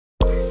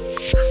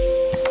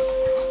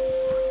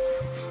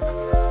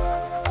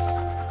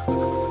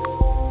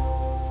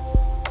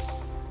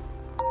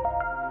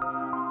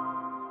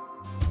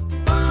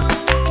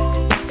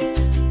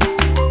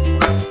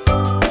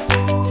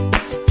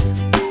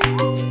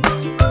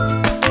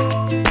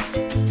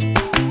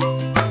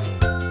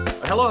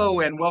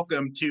and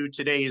welcome to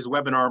today's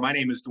webinar. My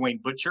name is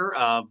Dwayne Butcher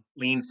of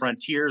Lean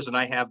Frontiers, and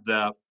I have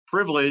the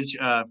privilege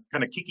of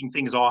kind of kicking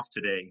things off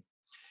today.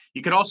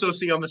 You can also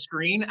see on the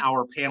screen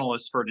our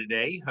panelists for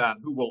today,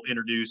 who we'll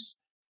introduce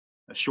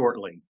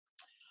shortly.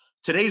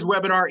 Today's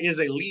webinar is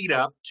a lead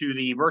up to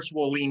the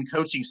Virtual Lean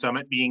Coaching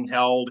Summit being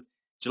held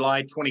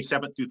July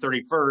 27th through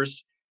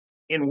 31st,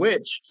 in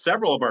which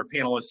several of our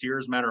panelists here,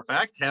 as a matter of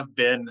fact, have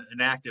been an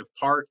active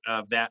part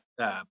of that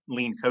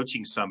Lean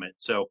Coaching Summit.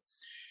 So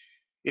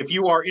if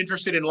you are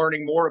interested in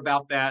learning more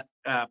about that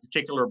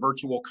particular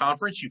virtual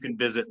conference, you can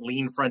visit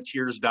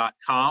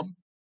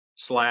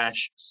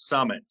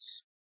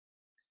leanfrontiers.com/summits.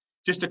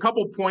 Just a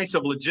couple points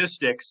of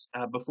logistics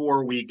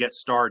before we get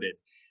started.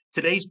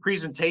 Today's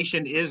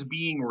presentation is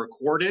being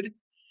recorded.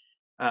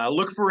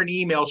 Look for an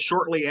email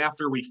shortly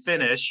after we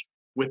finish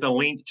with a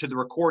link to the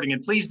recording,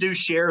 and please do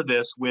share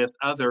this with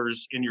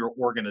others in your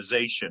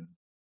organization.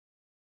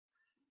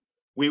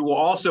 We will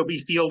also be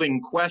fielding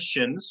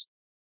questions.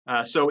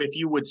 So if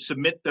you would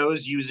submit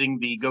those using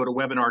the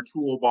GoToWebinar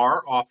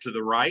toolbar off to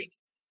the right.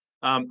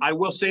 I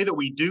will say that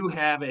we do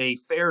have a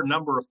fair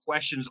number of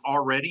questions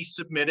already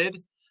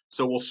submitted,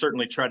 so we'll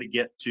certainly try to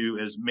get to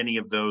as many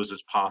of those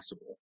as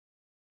possible.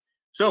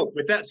 So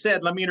with that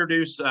said, let me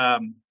introduce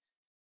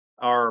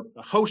our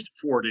host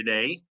for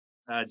today,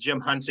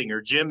 Jim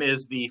Hunsinger. Jim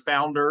is the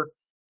founder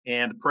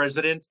and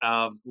president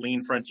of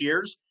Lean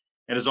Frontiers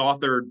and has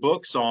authored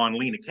books on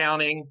lean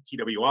accounting,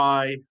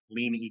 TWI,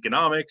 lean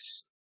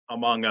economics,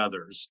 among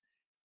others.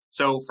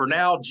 So for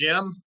now,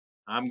 Jim,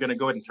 I'm going to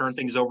go ahead and turn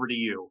things over to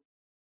you.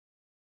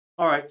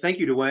 All right, thank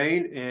you,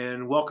 Dwayne,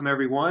 and welcome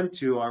everyone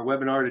to our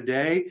webinar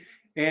today.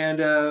 And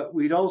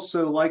we'd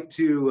also like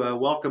to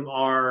welcome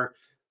our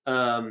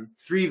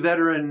 3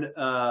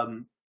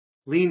 veteran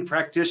lean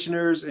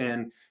practitioners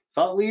and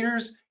thought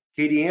leaders,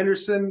 Katie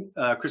Anderson,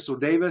 Crystal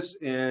Davis,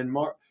 and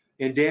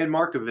Dan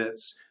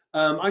Markovitz.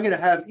 I'm going to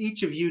have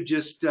each of you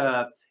just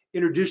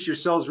introduce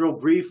yourselves real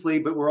briefly,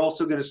 but we're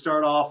also going to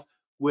start off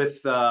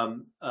with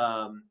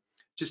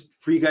just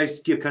for you guys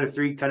to give kind of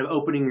 3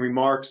 opening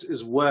remarks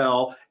as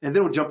well, and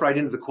then we'll jump right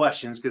into the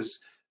questions because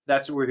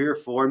that's what we're here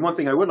for. And one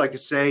thing I would like to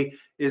say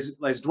is,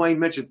 as Dwayne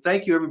mentioned,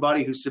 thank you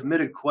everybody who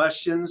submitted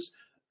questions.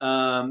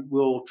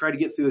 We'll try to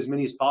get through as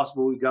many as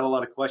possible. We've got a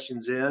lot of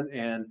questions in,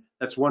 and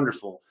that's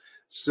wonderful.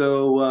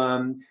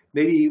 So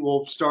maybe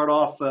we'll start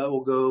off.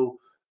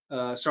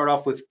 Start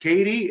off with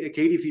Katie.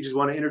 Katie, if you just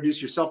want to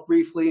introduce yourself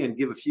briefly and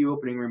give a few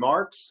opening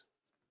remarks.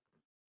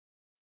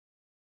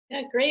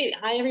 Yeah, great.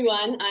 Hi,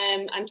 everyone.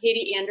 I'm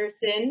Katie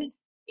Anderson,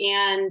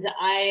 and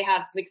I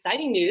have some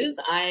exciting news.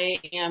 I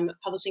am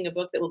publishing a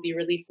book that will be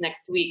released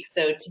next week.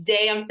 So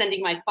today I'm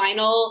sending my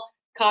final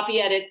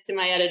copy edits to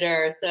my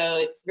editor. So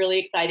it's really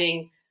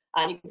exciting.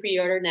 You can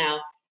pre-order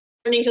now.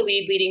 Learning to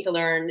Lead, Leading to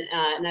Learn.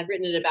 And I've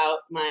written it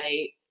about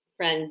my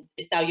friend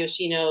Isao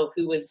Yoshino,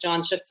 who was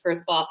John Shook's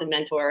first boss and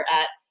mentor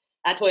at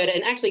Toyota.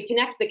 And actually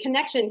the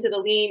connection to the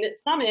Lean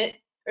Summit,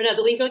 or no,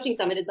 the Lean Coaching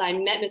Summit, is I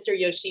met Mr.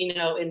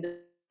 Yoshino in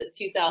the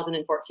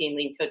 2014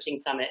 Lean Coaching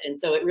Summit. And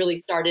so it really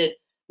started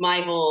my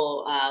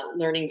whole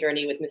learning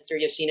journey with Mr.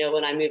 Yoshino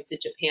when I moved to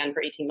Japan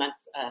for 18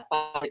 months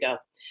 5 years ago.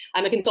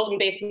 I'm a consultant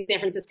based in the San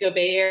Francisco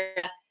Bay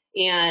Area,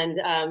 and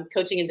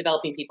coaching and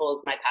developing people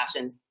is my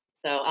passion.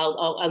 So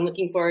I'm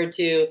looking forward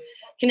to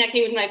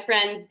connecting with my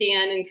friends,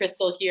 Dan and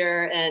Crystal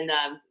here, and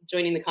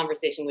joining the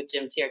conversation with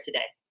Jim here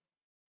today.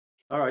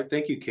 All right,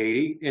 thank you,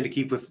 Katie. And to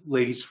keep with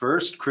ladies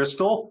first,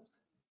 Crystal.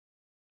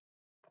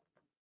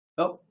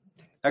 Oh.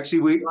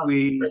 Actually, we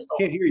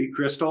can't hear you,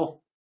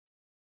 Crystal.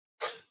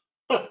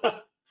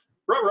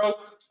 Ruh-roh.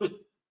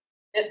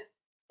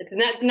 It's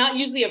not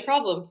usually a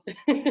problem.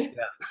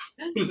 Yeah.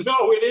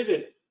 No, it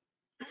isn't.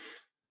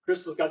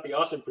 Crystal's got the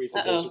awesome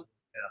presentation.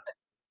 Yeah.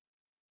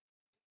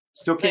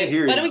 Still can't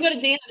hear you. Why don't we go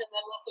to Dan and then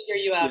we'll figure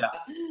you out. Yeah.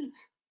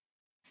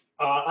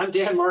 I'm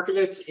Dan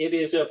Markovitz. It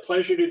is a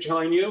pleasure to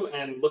join you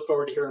and look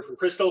forward to hearing from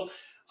Crystal.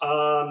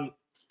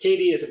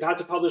 Katie is about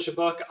to publish a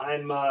book.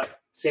 I'm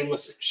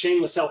shameless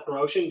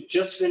self-promotion.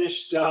 Just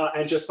finished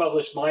and just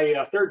published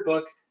my 3rd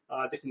book,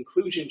 The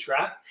Conclusion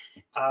Trap.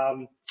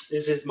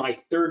 This is my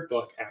 3rd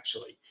book,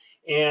 actually,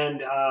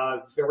 and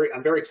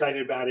I'm very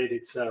excited about it.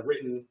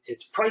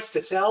 It's priced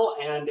to sell,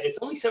 and it's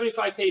only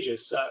 75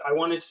 pages. I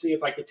wanted to see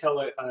if I could tell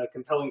a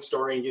compelling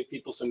story and give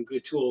people some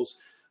good tools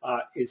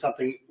in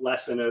something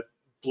less than a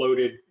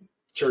bloated,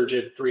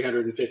 turgid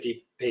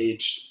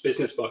 350-page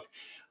business book.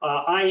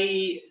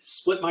 I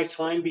split my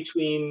time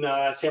between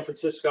San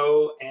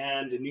Francisco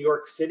and New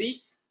York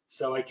City,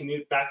 so I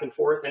commute back and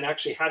forth, and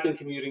actually have been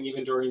commuting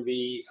even during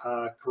the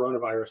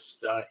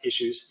coronavirus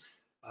issues.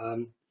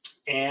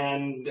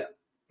 And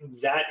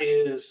that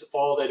is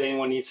all that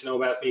anyone needs to know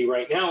about me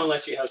right now,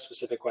 unless you have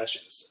specific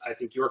questions. I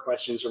think your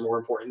questions are more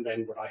important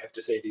than what I have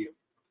to say to you.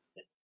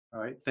 All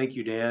right, thank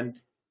you,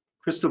 Dan.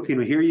 Crystal, can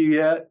we hear you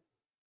yet?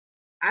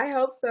 I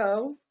hope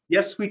so.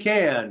 Yes, we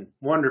can.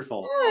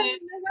 Wonderful. Oh,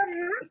 what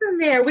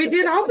happened there? We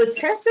did all the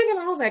testing and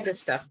all that good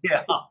stuff.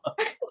 Yeah. All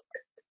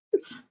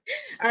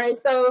right,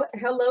 so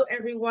hello,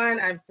 everyone.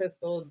 I'm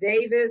Crystal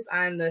Davis.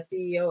 I'm the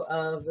CEO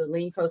of the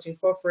Lean Coach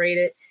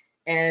Incorporated,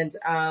 and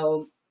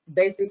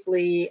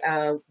basically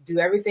do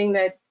everything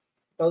that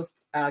both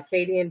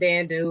Katie and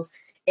Dan do.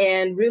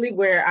 And really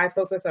where I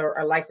focus, or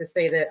I like to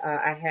say that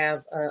I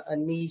have a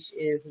niche,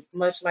 is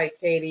much like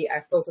Katie,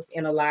 I focus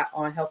in a lot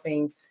on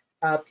helping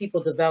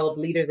people develop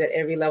leaders at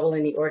every level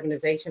in the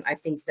organization. I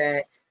think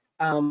that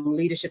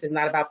leadership is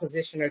not about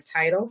position or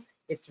title.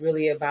 It's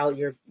really about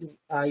your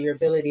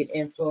ability to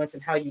influence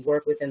and how you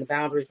work within the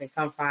boundaries and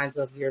confines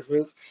of your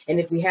group.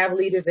 And if we have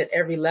leaders at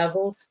every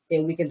level,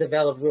 then we can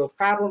develop real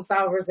problem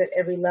solvers at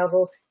every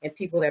level and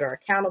people that are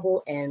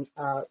accountable and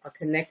are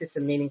connected to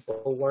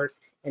meaningful work.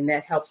 And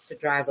that helps to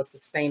drive a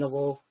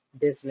sustainable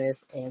business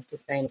and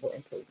sustainable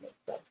improvement.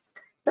 So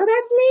that's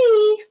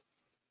me.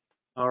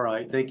 All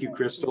right, thank you,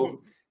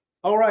 Crystal.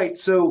 All right,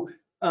 so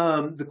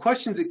the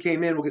questions that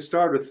came in, we'll get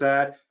started with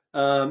that.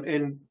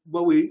 And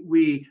what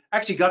we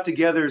actually got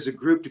together as a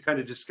group to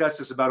kind of discuss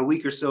this about a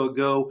week or so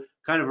ago,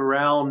 kind of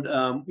around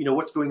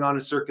what's going on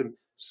in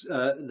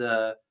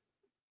the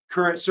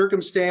current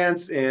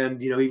circumstance,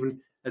 and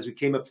even as we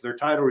came up with our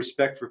title,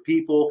 Respect for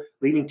People,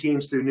 Leading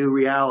Teams Through New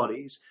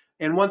Realities.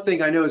 And one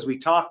thing I know as we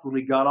talked when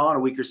we got on a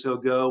week or so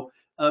ago,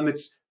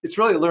 it's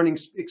really a learning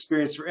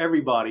experience for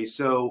everybody.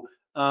 So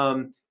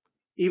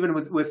even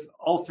with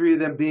all three of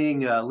them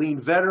being lean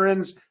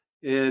veterans,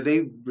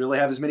 they really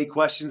have as many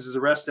questions as the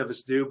rest of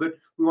us do, but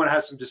we want to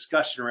have some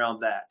discussion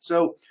around that.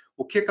 So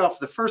we'll kick off.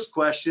 The first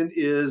question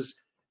is,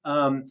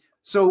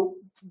 so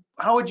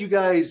how would you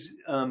guys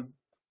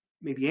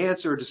maybe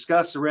answer or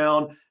discuss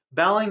around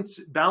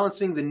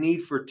balancing the need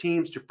for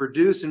teams to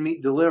produce and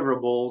meet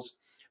deliverables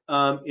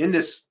in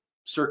this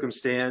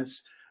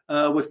circumstance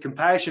with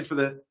compassion for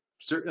the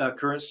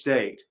current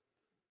state?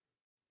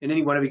 And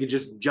any one of you can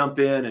just jump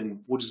in and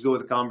we'll just go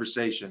with the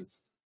conversation.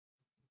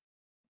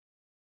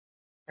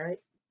 All right,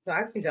 so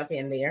I can jump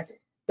in there.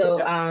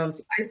 So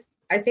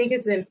I think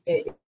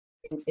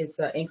it's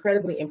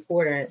incredibly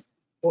important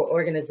for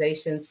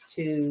organizations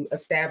to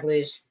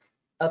establish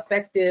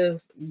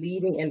effective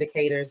leading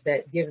indicators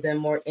that give them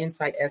more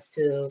insight as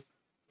to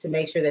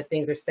make sure that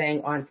things are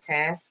staying on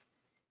task,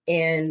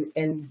 and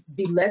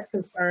be less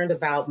concerned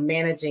about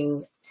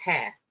managing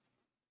tasks.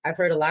 I've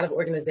heard a lot of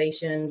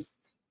organizations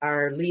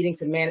are leaning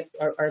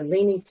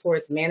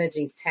towards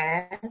managing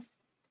tasks,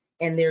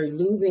 and they're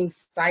losing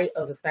sight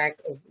of the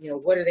fact of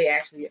what are they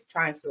actually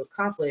trying to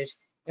accomplish,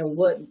 and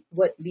what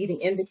leading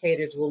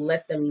indicators will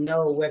let them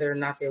know whether or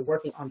not they're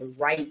working on the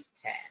right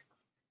task.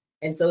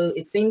 And so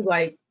it seems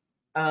like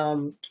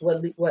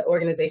what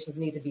organizations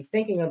need to be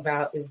thinking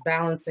about is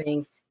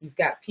balancing. You've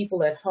got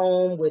people at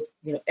home with,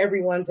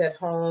 everyone's at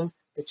home.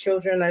 The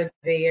children are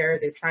there.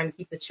 They're trying to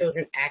keep the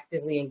children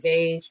actively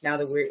engaged. Now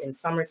that we're in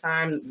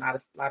summertime, not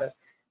a lot of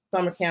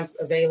summer camps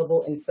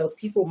available. And so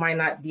people might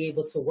not be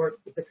able to work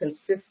the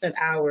consistent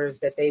hours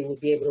that they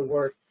would be able to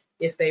work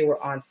if they were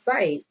on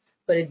site,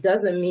 but it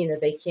doesn't mean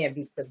that they can't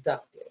be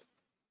productive.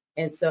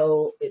 And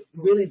so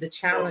really the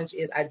challenge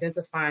is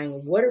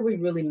identifying what are we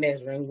really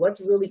measuring,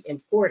 what's really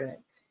important.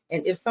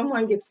 And if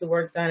someone gets the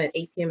work done at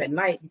 8 p.m. at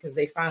night because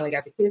they finally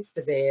got the kids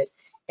to bed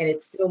and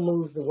it still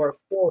moves the work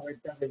forward,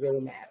 does it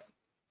really matter?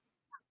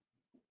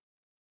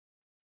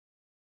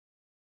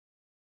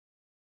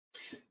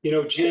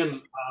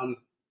 Jim,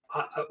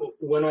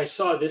 when I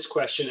saw this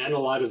question and a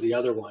lot of the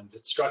other ones,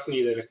 it struck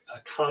me that a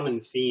common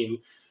theme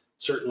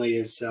certainly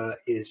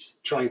is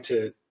trying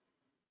to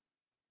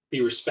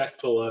be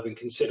respectful of and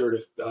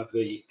considerate of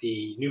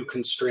the new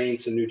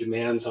constraints and new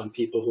demands on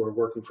people who are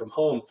working from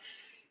home.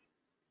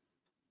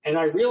 And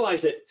I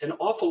realized that an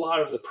awful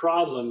lot of the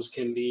problems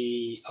can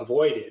be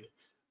avoided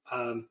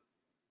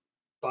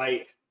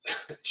by,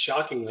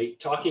 shockingly,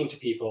 talking to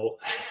people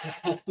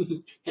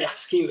and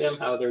asking them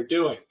how they're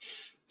doing.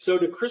 So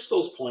to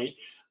Crystal's point,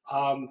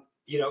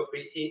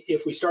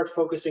 if we start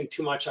focusing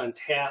too much on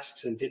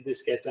tasks and did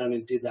this get done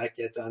and did that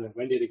get done and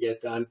when did it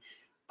get done,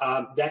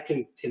 that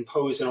can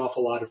impose an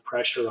awful lot of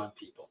pressure on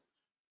people.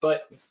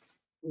 But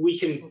we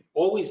can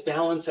always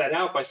balance that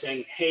out by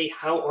saying, hey,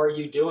 how are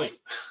you doing?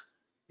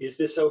 Is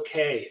this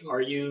okay?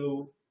 Are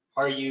you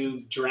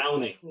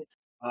drowning?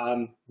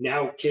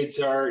 Now kids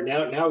are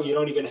now you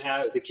don't even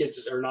have, the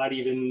kids are not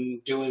even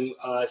doing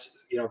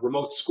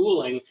remote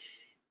schooling.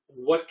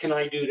 What can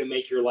I do to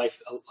make your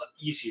life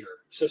easier?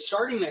 So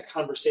starting that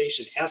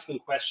conversation, asking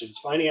questions,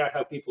 finding out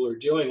how people are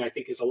doing, I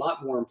think is a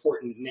lot more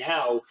important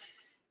now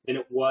than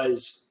it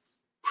was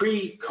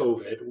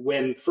pre-COVID,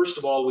 when first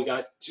of all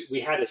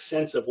we had a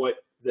sense of what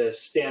the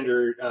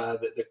standard,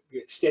 the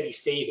steady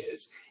state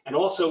is, and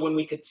also when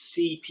we could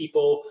see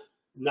people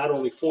not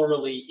only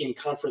formally in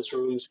conference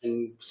rooms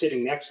and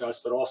sitting next to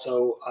us, but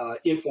also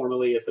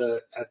informally at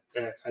the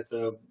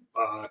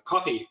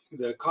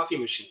coffee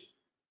machine.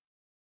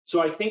 So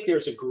I think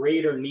there's a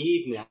greater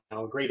need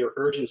now, a greater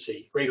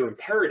urgency, greater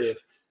imperative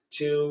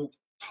to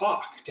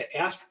talk, to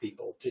ask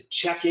people, to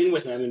check in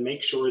with them and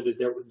make sure that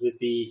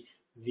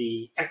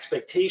the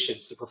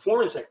expectations, the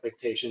performance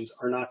expectations,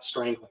 are not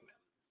strangling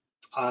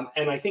them.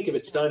 And I think if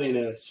it's done in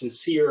a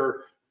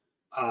sincere,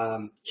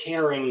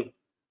 caring,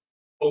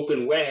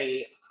 open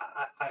way,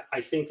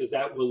 I think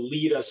that will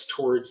lead us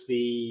towards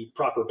the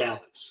proper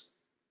balance.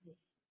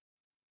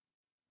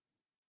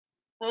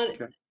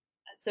 Okay.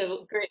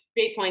 So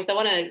great points. I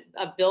want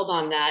to build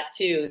on that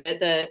too.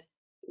 That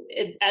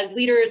as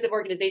leaders of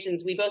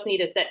organizations, we both need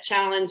to set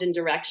challenge and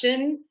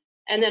direction,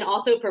 and then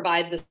also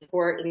provide the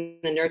support and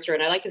the nurture.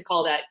 And I like to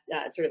call that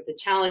sort of the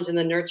challenge and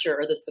the nurture,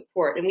 or the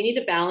support. And we need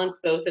to balance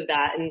both of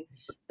that. And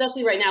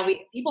especially right now,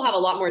 people have a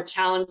lot more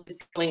challenges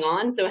going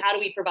on. So how do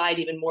we provide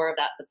even more of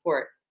that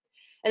support?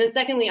 And then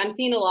secondly, I'm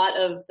seeing a lot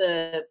of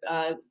the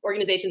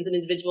organizations and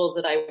individuals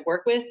that I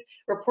work with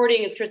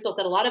reporting, as Crystal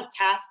said, a lot of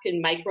task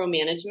and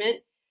micromanagement.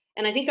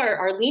 And I think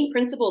our lean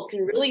principles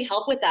can really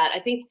help with that. I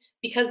think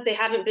because they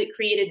haven't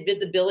created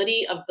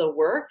visibility of the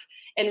work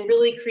and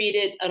really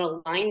created an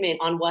alignment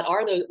on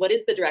what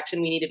is the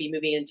direction we need to be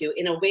moving into,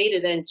 in a way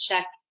to then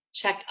check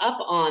up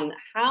on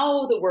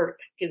how the work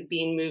is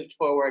being moved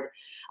forward.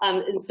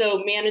 And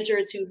so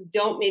managers who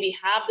don't maybe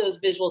have those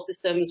visual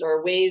systems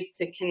or ways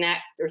to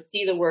connect or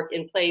see the work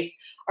in place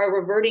are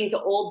reverting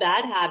to old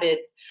bad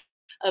habits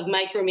of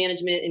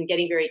micromanagement and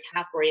getting very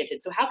task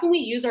oriented. So how can we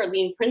use our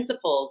lean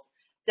principles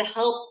to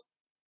help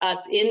us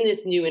in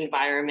this new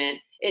environment?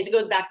 It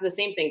goes back to the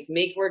same things: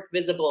 make work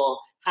visible,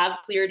 have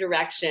clear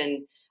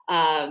direction,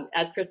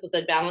 as Crystal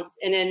said, balance,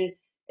 and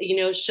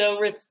then, show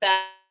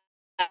respect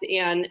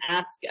and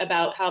ask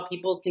about how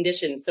people's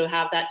conditions. So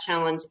have that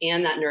challenge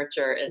and that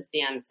nurture, as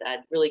Dan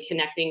said, really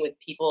connecting with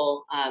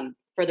people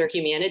for their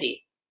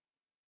humanity.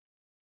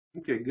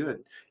 Okay,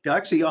 good. Yeah,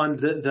 actually, on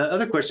the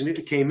other question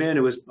that came in,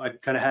 I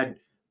kind of had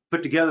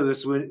put together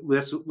this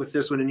with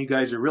this one, and you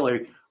guys are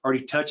really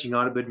already touching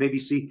on it, but maybe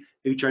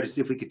try to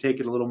see if we could take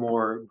it a little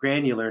more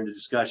granular in the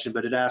discussion.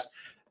 But it asked,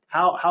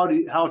 how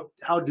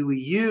do we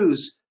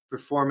use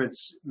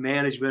performance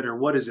management, or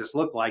what does this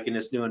look like in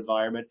this new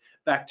environment?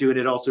 Back to it,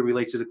 it also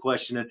relates to the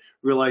question of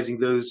realizing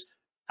those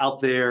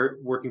out there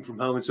working from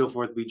home and so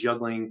forth, be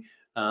juggling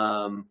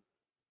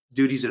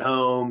duties at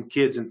home,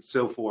 kids and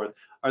so forth.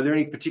 Are there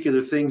any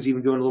particular things,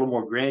 even going a little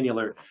more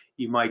granular,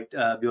 you might be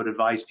able to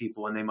advise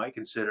people and they might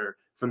consider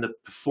from the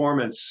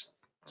performance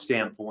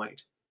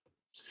standpoint?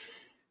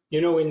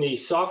 In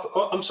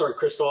the I'm sorry,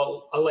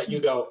 Crystal, I'll let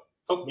you go.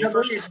 Oh, me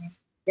first?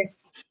 Yeah.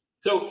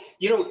 So,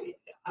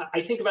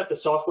 I think about the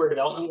software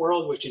development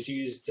world, which has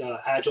used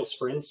agile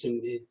sprints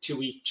in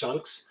 2-week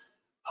chunks.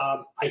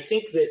 I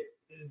think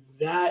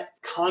that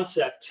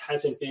concept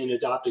hasn't been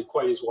adopted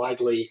quite as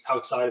widely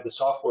outside of the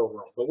software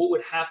world. But what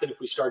would happen if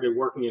we started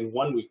working in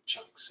 1-week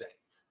chunks, say?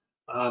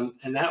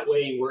 And that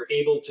way we're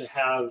able to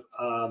have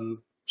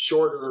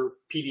shorter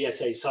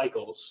PDSA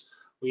cycles.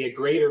 We get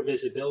greater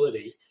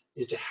visibility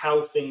into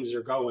how things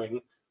are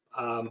going.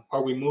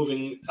 Are we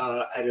moving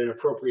at an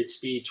appropriate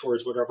speed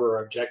towards whatever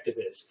our objective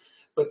is?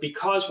 But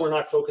because we're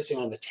not focusing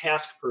on the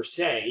task per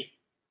se,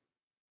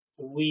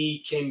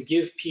 we can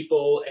give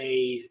people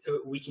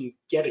we can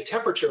get a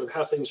temperature of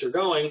how things are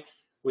going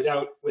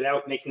without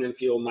making them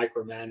feel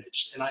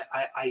micromanaged. And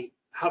I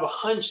have a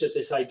hunch that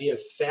this idea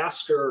of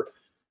faster,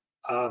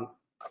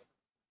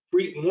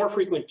 more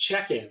frequent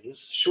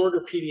check-ins, shorter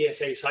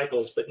PDSA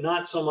cycles, but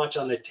not so much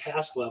on the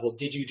task level.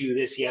 Did you do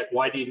this yet?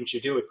 Why didn't you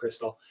do it,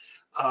 Crystal?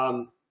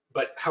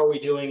 But how are we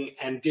doing?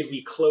 And did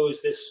we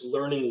close this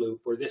learning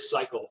loop or this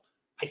cycle?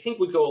 I think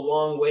would go a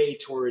long way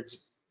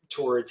towards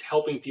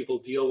helping people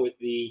deal with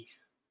the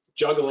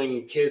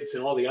juggling kids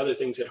and all the other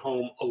things at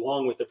home,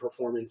 along with the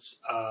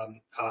performance,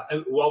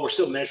 while we're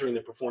still measuring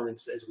the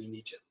performance as we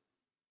need to.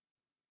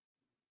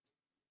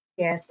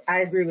 Yes, I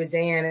agree with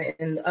Dan.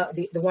 And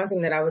the one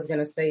thing that I was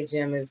going to say,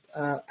 Jim, is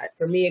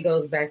for me, it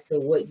goes back to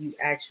what you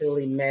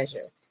actually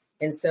measure.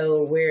 And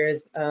so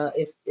whereas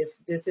if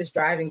this is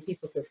driving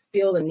people to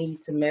feel the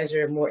need to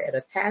measure more at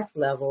a task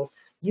level,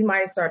 you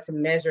might start to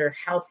measure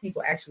how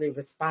people actually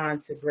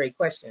respond to great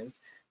questions.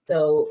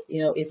 So,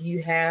 if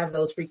you have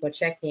those frequent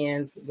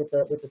check-ins with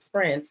the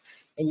sprints,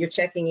 and you're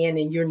checking in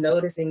and you're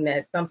noticing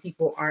that some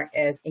people aren't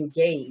as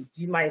engaged,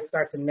 you might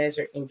start to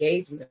measure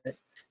engagement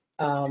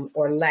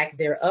or lack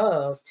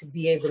thereof, to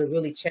be able to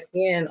really check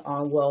in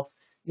on,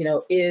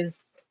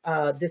 is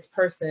this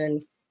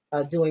person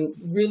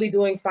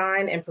doing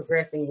fine and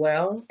progressing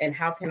well, and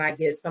how can I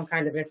get some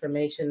kind of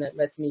information that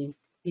lets me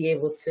be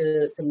able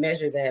to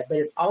measure that? But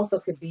it also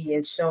could be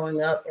in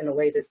showing up in a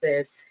way that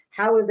says,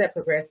 how is that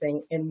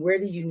progressing, and where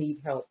do you need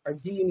help, or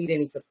do you need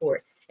any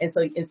support? And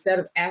so instead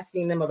of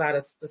asking them about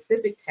a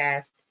specific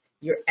task,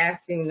 you're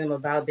asking them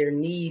about their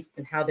needs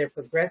and how they're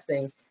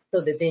progressing, so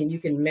that then you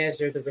can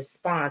measure the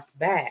response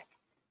back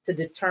to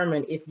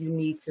determine if you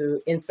need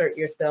to insert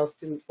yourself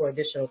for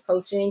additional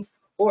coaching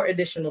or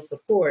additional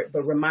support,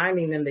 but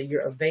reminding them that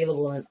you're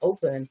available and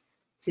open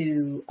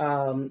to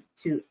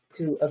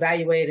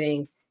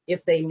evaluating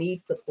if they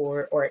need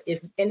support, or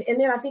and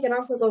then I think it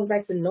also goes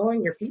back to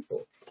knowing your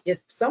people. If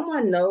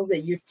someone knows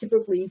that you're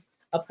typically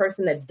a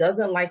person that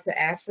doesn't like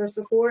to ask for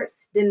support,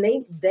 then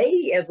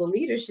they as a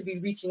leader should be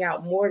reaching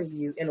out more to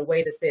you in a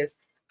way that says,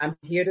 I'm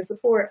here to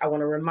support. I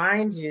want to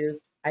remind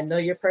you, I know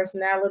your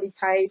personality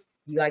type.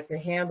 You like to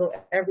handle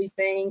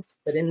everything,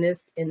 but in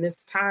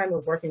this time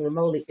of working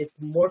remotely, it's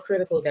more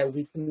critical that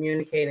we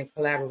communicate and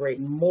collaborate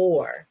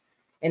more.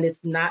 And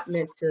it's not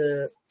meant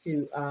to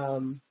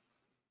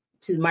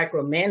to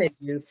micromanage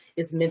you.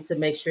 It's meant to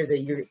make sure that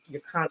you're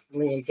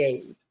constantly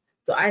engaged.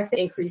 So I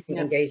think increasing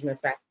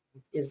engagement factors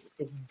is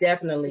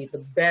definitely the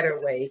better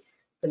way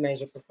to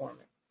measure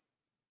performance.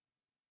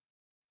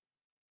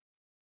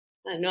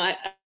 No,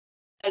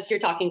 as you're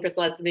talking,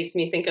 Crystal, that makes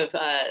me think of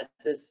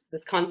this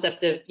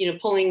concept of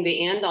pulling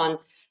the and on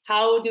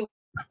how do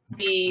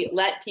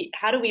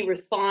we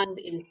respond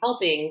in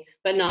helping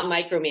but not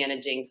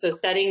micromanaging. So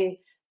setting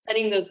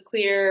those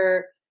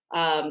clear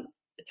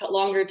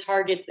longer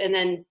targets and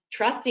then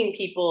trusting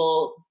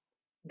people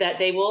that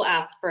they will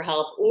ask for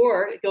help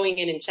or going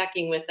in and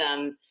checking with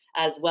them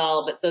as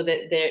well, but so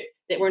that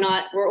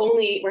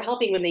we're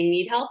helping when they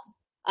need help,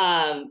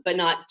 but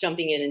not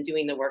jumping in and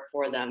doing the work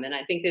for them. And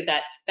I think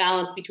that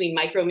balance between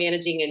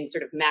micromanaging and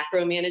sort of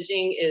macro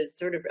managing is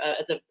sort of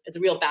is a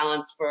real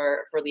balance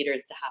for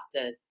leaders to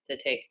have to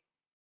take.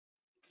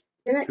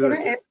 Can I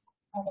add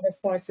another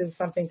point to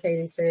something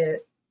Katie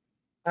said?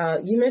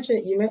 You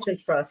mentioned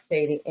trust,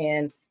 Katie,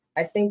 and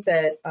I think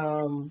that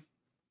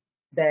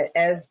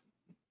that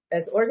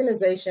as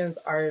organizations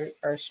are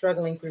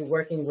struggling through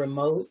working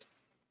remote,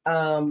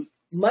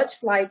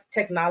 much like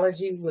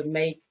technology would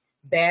make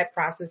bad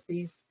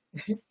processes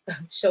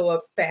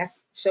show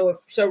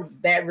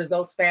bad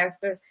results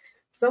faster,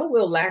 so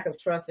will lack of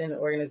trust in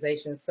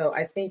organizations. So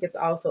I think it's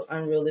also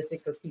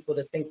unrealistic for people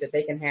to think that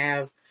they can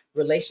have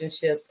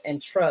relationships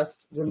and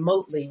trust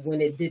remotely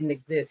when it didn't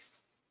exist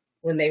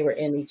when they were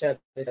in each other's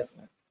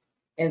business.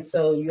 And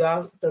so you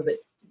also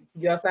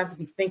have to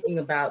be thinking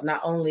about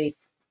not only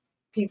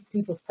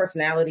people's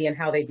personality and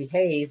how they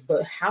behave,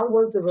 but how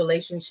was the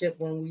relationship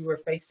when we were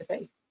face to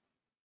face?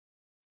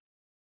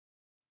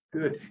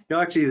 Good.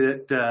 Actually,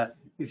 that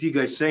with you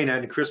guys saying that,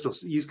 and Crystal,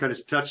 you kind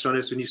of touched on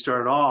this when you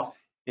started off,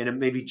 and it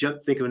made me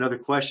think of another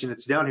question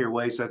that's down here,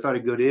 Way. So I thought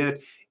I'd go to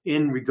it.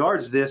 In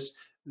regards to this,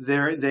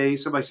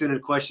 somebody sent in a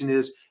question: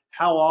 is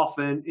how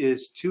often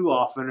is too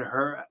often?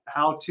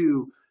 How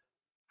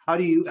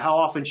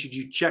often should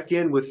you check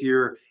in with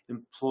your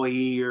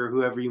employee or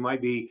whoever you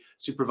might be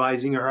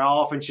supervising, or how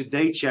often should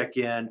they check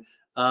in?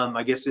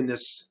 I guess in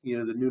this,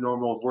 the new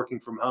normal of working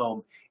from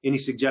home. Any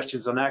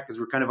suggestions on that? Because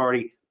we're kind of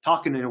already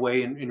talking in a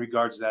way in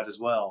regards to that as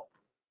well.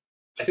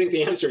 I think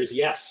the answer is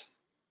yes.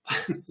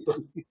 I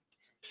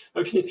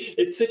mean,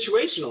 it's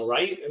situational,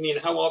 right? I mean,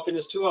 how often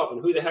is too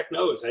often? Who the heck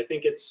knows? I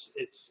think it's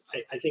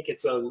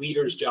a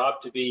leader's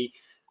job to be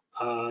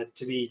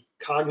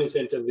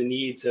cognizant of the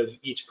needs of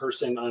each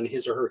person on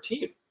his or her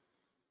team.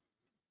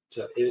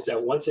 So is that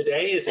once a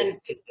day? Is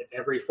it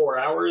every 4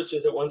 hours?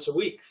 Is it once a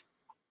week?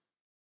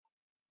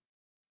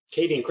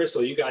 Katie and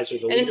Crystal, you guys are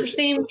the leadership. It's the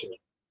same.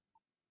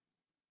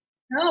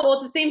 No, well,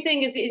 it's the same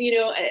thing as,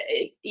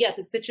 yes,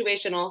 it's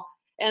situational.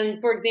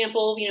 And for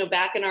example,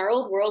 back in our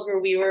old world where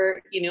we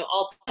were,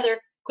 all together,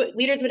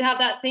 leaders would have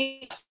that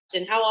same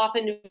question. How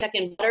often do we check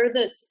in?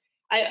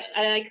 I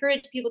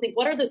encourage people to think,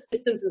 what are the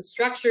systems and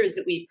structures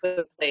that we put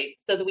in place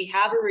so that we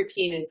have a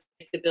routine and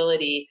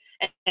predictability,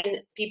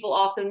 and people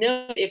also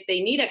know if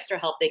they need extra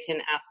help, they can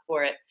ask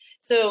for it.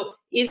 So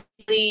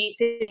easily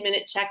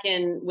 15-minute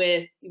check-in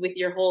with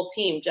your whole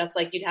team, just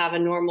like you'd have a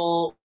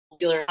normal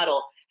regular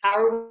huddle. How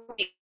are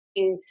we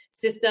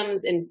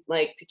systems and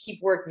to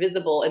keep work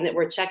visible, and that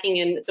we're checking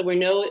in so we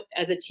know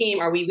as a team,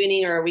 are we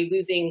winning or are we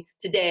losing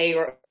today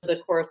or the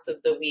course of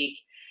the week?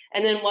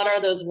 And then what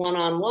are those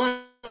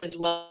one-on-ones as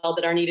well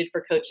that are needed for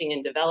coaching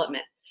and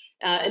development?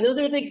 And those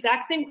are the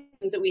exact same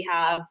questions that we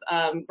have,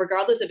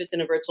 regardless if it's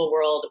in a virtual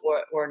world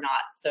or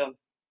not. So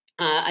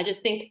I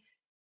just think,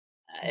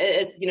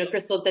 as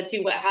Crystal said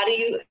too, how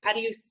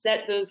do you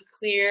set those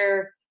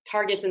clear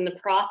targets in the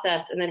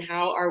process, and then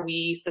how are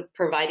we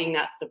providing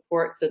that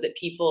support so that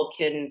people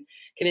can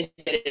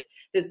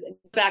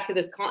back to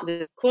this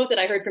quote that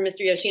I heard from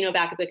Mr. Yoshino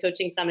back at the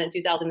coaching summit in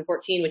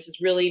 2014, which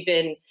has really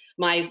been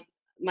my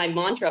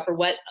mantra for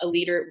what a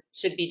leader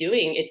should be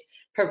doing. It's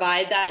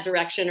provide that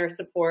direction or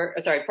support,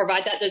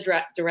 provide that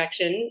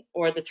direction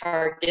or the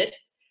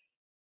targets,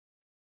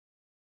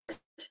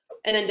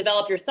 and then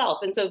develop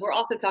yourself. And so we're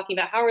also talking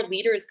about how are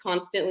leaders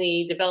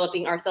constantly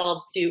developing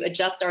ourselves to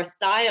adjust our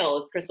style,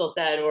 as Crystal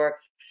said, or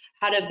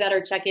how to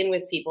better check in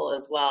with people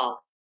as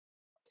well.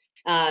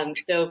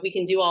 So if we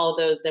can do all of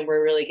those, then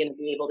we're really going to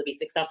be able to be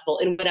successful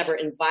in whatever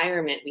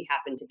environment we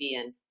happen to be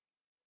in.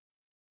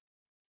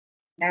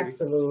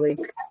 Absolutely.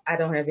 I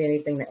don't have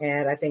anything to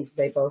add. I think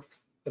they both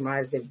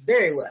summarized it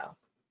very well.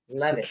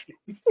 Love it.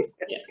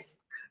 Yeah.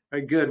 All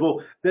right, good.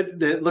 Well,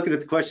 looking at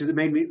the questions, it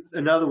made me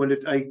another one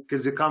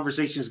because the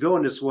conversation is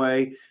going this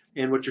way,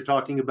 and what you're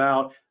talking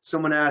about.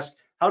 Someone asked,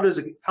 how does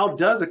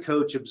a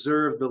coach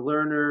observe the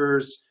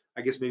learners?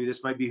 I guess maybe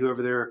this might be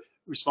whoever they're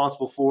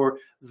responsible for,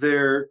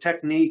 their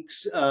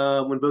techniques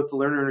when both the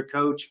learner and the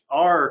coach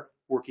are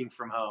working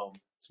from home.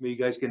 So maybe you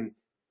guys can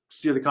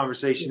steer the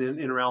conversation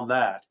in around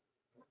that.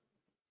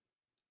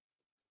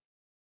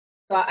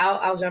 So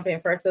I'll jump in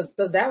first.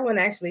 So that one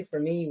actually for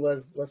me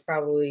was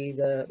probably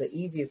the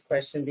easiest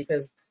question,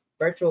 because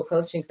virtual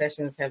coaching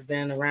sessions have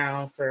been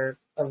around for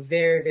a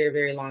very, very,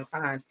 very long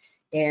time.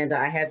 And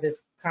I had this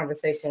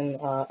conversation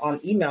on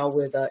email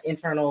with an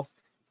internal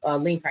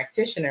lean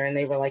practitioner, and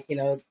they were like,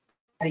 how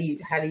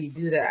do you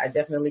do that? I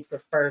definitely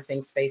prefer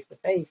things face to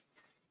face.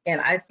 And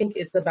I think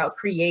it's about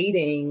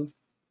creating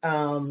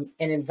an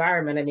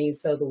environment. I mean,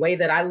 so the way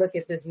that I look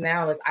at this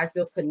now is I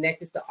feel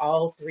connected to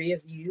all three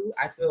of you.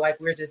 I feel like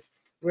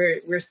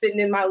we're sitting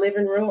in my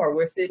living room, or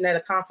we're sitting at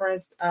a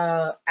conference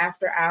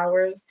after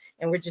hours,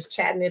 and we're just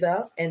chatting it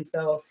up. And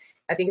so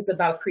I think it's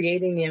about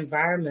creating the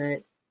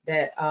environment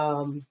that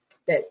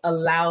that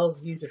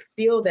allows you to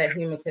feel that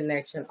human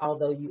connection,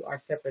 although you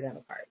are separate and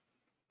apart.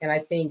 And I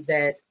think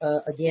that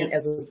again,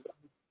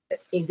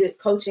 in good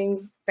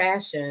coaching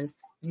fashion,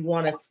 you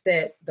want to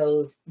set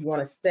those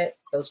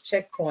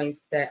checkpoints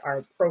that are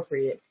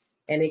appropriate.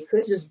 And it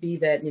could just be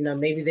that,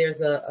 maybe there's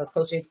a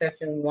coaching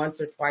session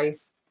once or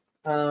twice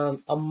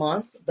a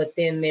month, but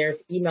then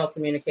there's email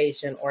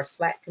communication or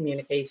Slack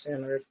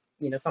communication, or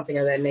something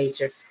of that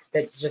nature.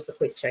 That's just a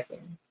quick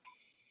check-in.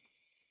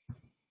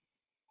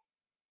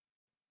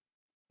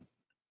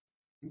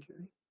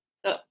 Okay.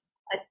 So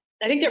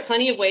I think there are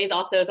plenty of ways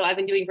also. So I've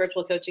been doing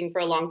virtual coaching for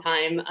a long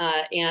time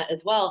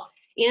as well.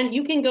 And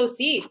you can go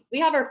see. We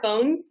have our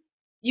phones.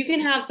 You can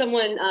have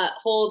someone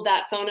hold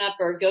that phone up,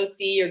 or go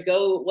see, or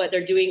go what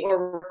they're doing,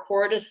 or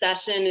record a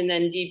session and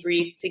then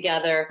debrief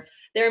together.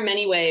 There are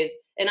many ways.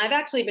 And I've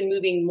actually been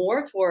moving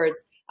more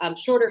towards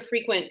shorter,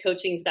 frequent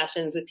coaching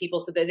sessions with people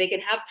so that they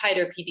can have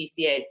tighter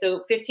PDCAs.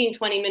 So 15,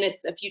 20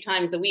 minutes a few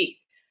times a week.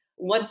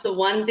 What's the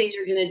one thing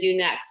you're going to do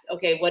next?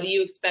 Okay, what do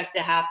you expect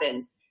to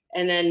happen?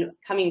 And then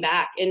coming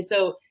back. And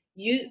so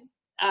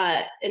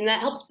and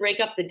that helps break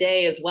up the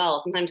day as well.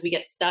 Sometimes we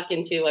get stuck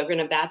into, we're going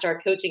to batch our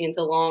coaching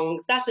into long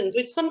sessions,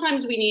 which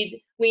sometimes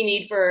we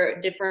need for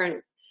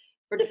different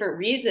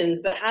reasons.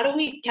 But how do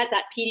we get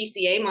that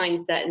PDCA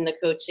mindset in the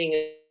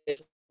coaching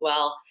as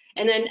well?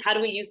 And then how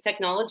do we use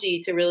technology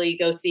to really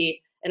go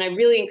see? And I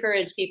really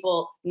encourage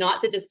people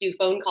not to just do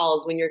phone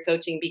calls when you're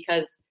coaching,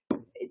 because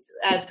it's,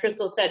 as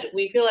Crystal said,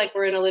 we feel like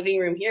we're in a living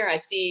room here. I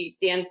see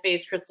Dan's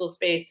face, Crystal's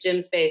face,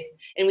 Jim's face,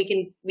 and we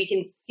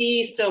can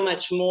see so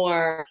much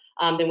more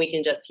than we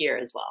can just hear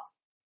as well.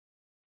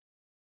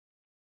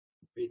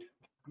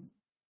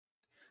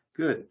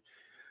 Good.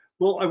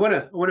 Well, I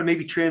want to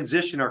maybe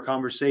transition our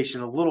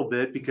conversation a little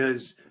bit,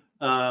 because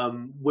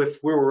with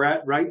where we're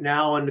at right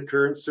now in the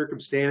current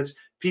circumstance,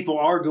 people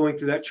are going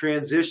through that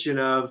transition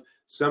of,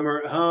 some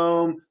are at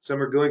home, some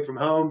are going from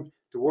home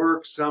to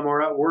work, some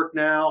are at work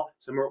now,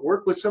 some are at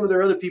work with some of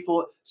their other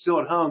people still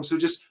at home. So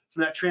just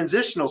from that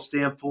transitional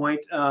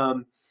standpoint,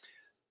 a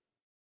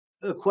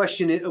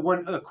question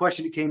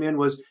that came in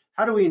was,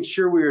 how do we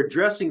ensure we're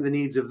addressing the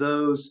needs of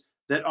those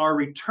that are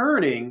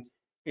returning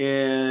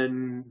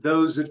and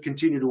those that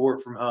continue to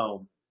work from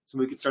home? So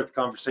we could start the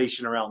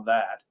conversation around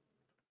that.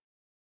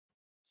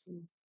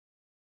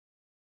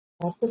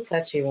 That's a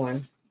touchy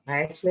one.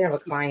 I actually have a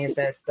client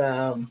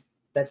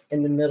that's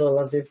in the middle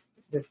of this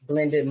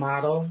blended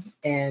model,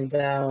 and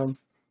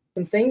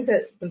some things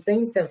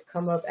have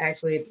come up.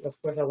 Actually,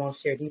 of course, I won't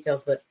share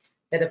details, but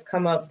that have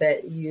come up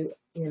that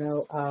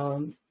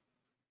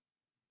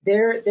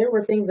there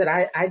were things that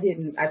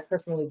I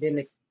personally didn't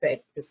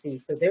expect to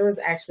see. So there was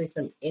actually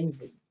some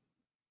envy.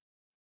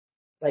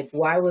 Like,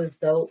 why was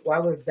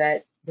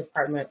that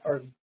department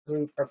or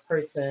group or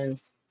person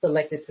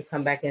selected to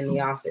come back in the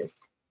office?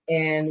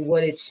 And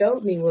what it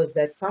showed me was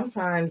that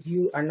sometimes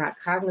you are not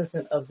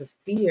cognizant of the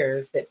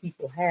fears that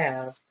people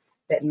have,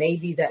 that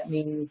maybe that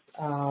means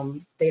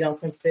they don't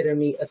consider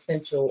me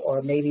essential,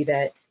 or maybe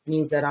that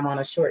means that I'm on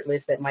a short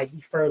list that might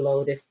be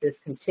furloughed if this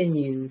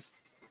continues.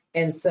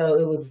 And so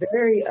it was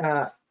very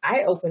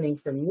eye-opening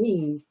for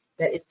me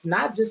that it's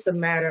not just a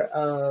matter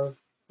of,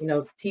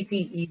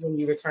 PPE when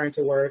you return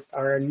to work,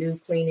 or new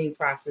cleaning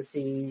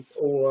processes,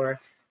 or,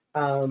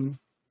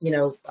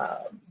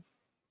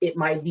 it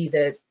might be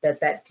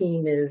that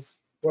team is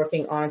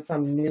working on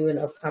some new and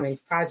upcoming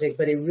project,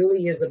 but it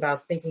really is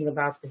about thinking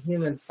about the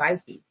human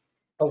psyche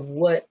of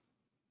what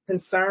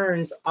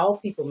concerns all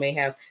people may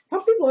have.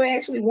 Some people may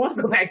actually want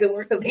to go back to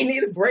work because they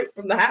need a break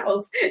from the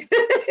house.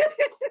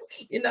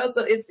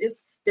 So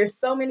there's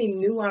so many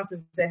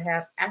nuances that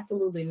have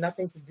absolutely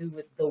nothing to do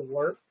with the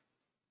work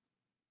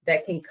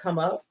that can come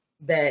up,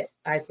 that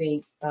I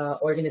think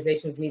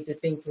organizations need to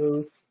think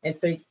through, and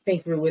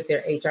think through with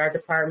their HR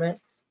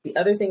department. The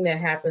other thing that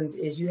happens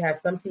is you have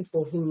some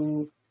people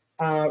who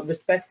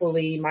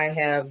respectfully might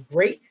have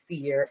great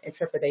fear and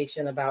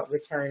trepidation about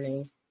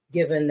returning,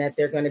 given that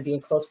they're going to be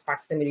in close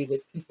proximity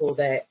with people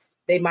that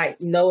they might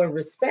know and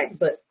respect,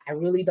 but I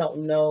really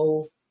don't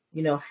know,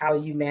 how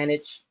you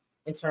manage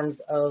in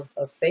terms of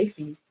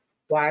safety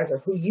wise, or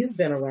who you've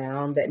been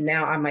around, that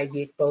now I might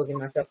be exposing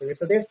myself to.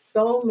 So there's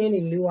so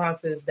many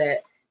nuances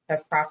that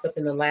have cropped up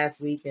in the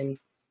last week, and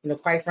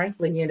quite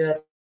frankly, he ended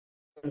up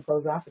in the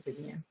closed office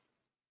again.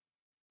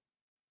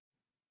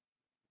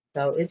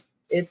 So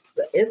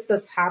it's a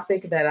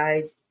topic that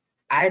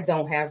I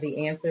don't have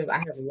the answers. I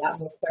have a lot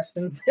more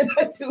questions than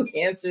I do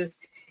answers,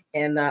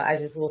 and I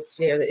just will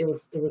share that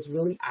it was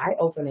really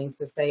eye-opening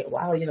to say,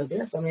 wow,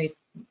 there are so many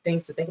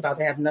things to think about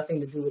that have nothing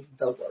to do with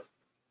the work.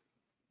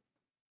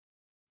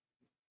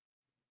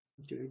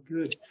 Okay,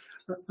 good.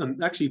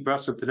 Actually, you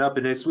brought something up,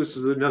 and this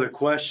is another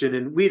question.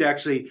 And we'd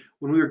actually,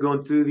 when we were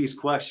going through these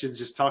questions,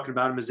 just talking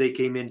about them as they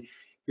came in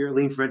here at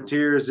Lean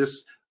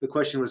Frontiers, the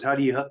question was, how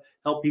do you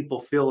help people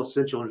feel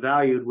essential and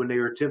valued when they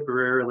were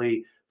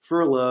temporarily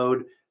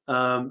furloughed?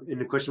 And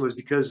the question was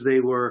because they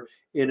were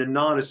in a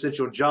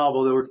non-essential job,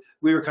 although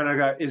we were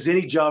kind of, is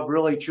any job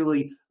really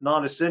truly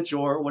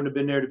non-essential, or it wouldn't have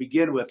been there to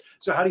begin with?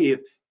 So how do you,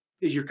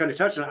 as you're kind of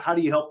touching on, how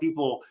do you help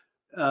people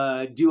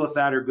deal with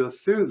that or go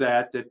through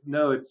that,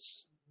 no,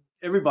 it's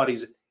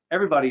everybody's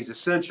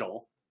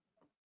essential?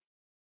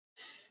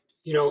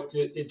 You know,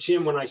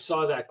 Jim, when I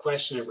saw that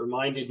question, it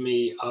reminded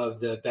me of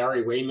the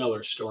Barry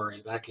Waymiller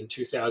story back in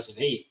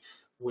 2008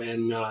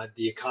 when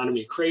the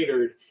economy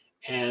cratered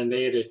and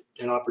they had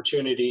an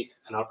opportunity,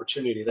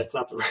 that's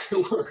not the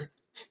right word.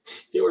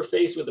 They were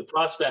faced with the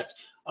prospect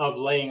of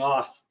laying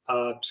off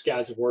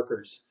scads of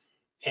workers.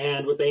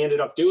 And what they ended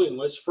up doing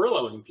was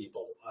furloughing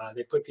people.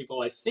 They put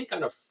people, I think,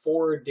 on a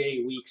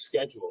 4-day-week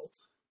schedule.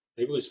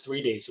 Maybe it was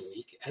 3 days a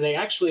week. And they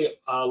actually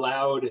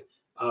allowed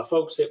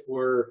folks that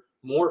were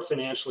more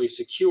financially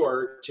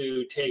secure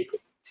to take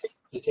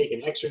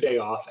an extra day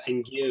off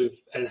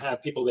and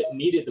have people that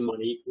needed the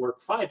money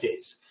work 5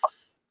 days.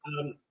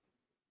 And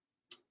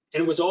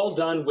it was all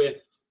done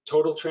with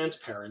total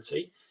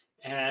transparency.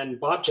 And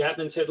Bob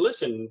Chapman said,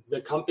 listen,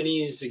 the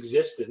company's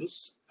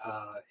existence,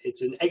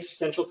 it's an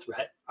existential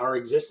threat. Our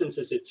existence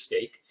is at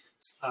stake.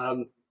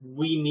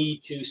 We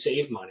need to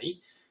save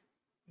money,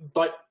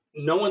 but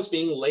no one's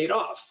being laid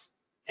off.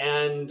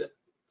 And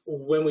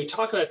when we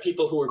talk about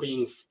people who are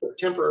being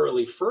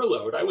temporarily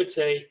furloughed, I would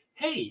say,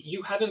 hey,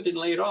 you haven't been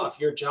laid off.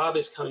 Your job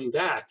is coming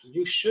back.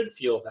 You should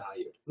feel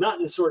valued,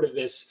 not in sort of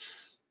this,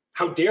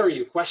 how dare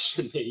you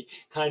question me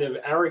kind of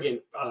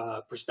arrogant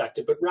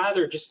perspective, but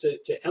rather just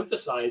to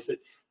emphasize that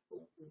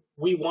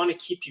we want to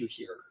keep you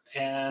here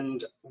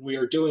and we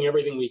are doing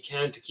everything we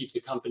can to keep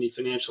the company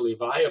financially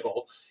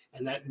viable.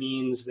 And that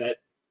means that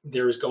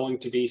there's going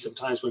to be some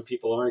times when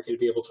people aren't going to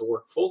be able to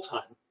work full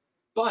time,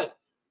 but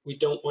we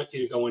don't want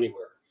you to go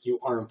anywhere. You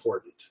are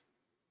important.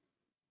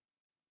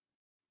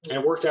 And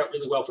it worked out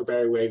really well for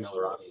Barry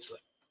Waymiller, obviously.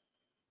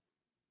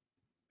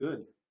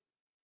 Good.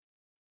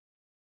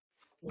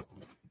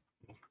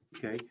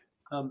 Okay.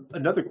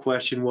 Another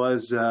question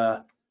was,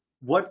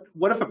 what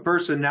if a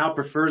person now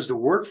prefers to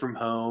work from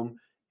home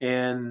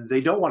and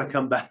they don't want to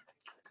come back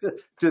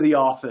to the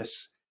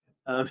office?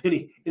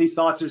 Any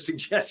thoughts or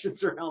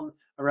suggestions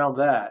around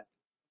that?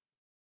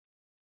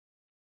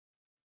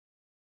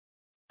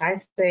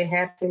 I say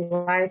happy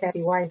life,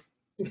 happy wife.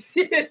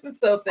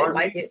 So if they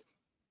like it,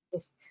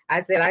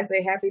 I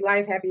say happy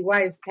life, happy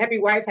wife,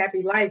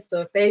 happy life.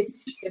 So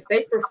if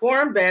they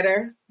perform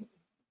better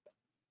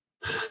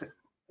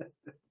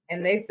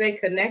and they stay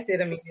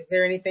connected, I mean, is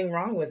there anything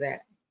wrong with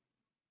that?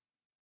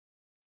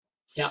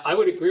 Yeah, I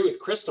would agree with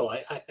Crystal.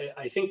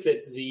 I think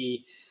that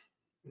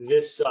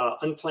this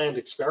unplanned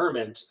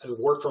experiment,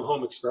 work from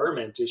home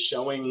experiment,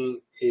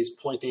 is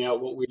pointing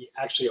out what we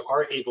actually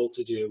are able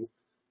to do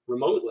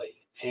remotely.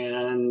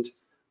 And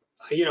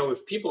you know,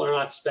 if people are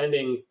not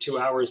spending 2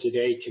 hours a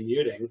day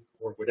commuting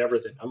or whatever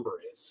the number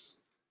is,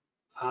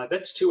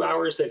 that's 2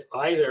 hours that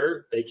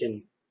either they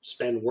can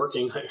spend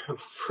working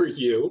for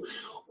you,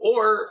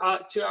 or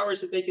 2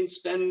 hours that they can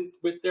spend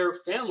with their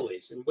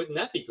families. And wouldn't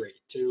that be great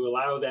to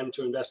allow them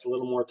to invest a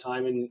little more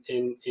time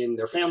in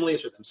their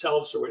families or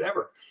themselves or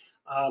whatever?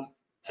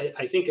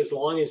 I think as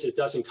long as it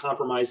doesn't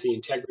compromise the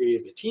integrity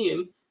of the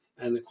team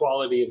and the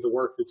quality of the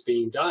work that's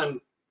being done,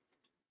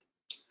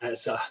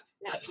 as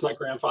my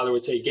grandfather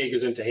would say, "Geh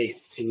gesund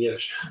hate" in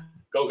Yiddish.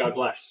 Go, God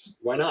bless.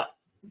 Why not?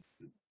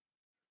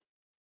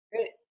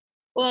 Great.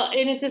 Well,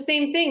 and it's the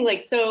same thing.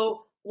 Like,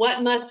 so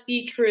what must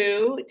be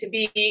true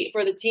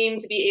for the team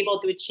to be able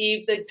to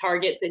achieve the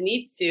targets it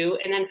needs to?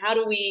 And then how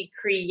do we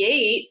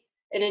create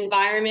an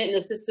environment and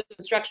the system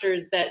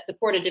structures that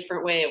support a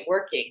different way of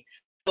working?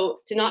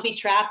 So to not be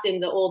trapped in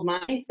the old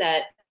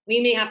mindset,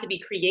 we may have to be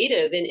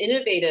creative and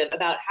innovative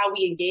about how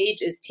we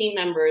engage as team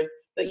members,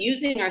 but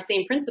using our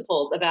same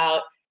principles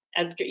about,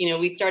 as you know,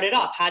 we started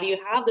off, how do you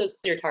have those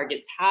clear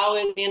targets? How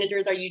as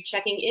managers are you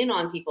checking in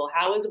on people?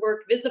 How is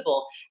work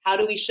visible? How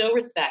do we show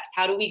respect?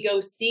 How do we go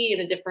see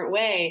in a different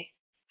way?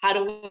 How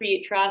do we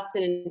create trust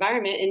and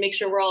environment and make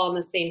sure we're all on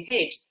the same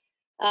page?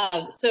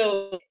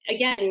 So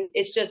again,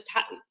 it's just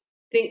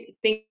think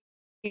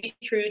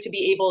true to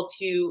be able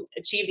to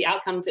achieve the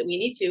outcomes that we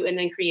need to, and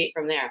then create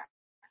from there,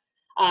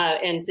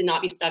 and to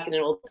not be stuck in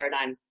an old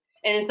paradigm.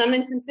 And in some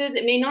instances,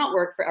 it may not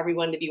work for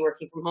everyone to be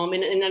working from home,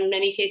 and in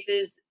many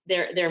cases,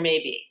 there may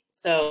be.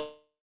 So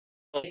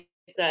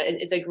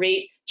it's a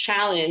great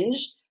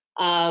challenge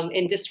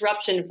and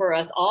disruption for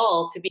us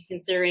all to be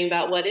considering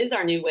about what is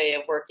our new way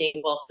of working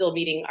while still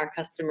meeting our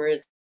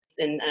customers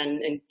and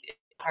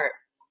heart.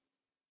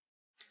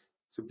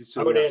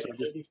 I would add to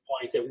Katie's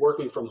point that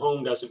working from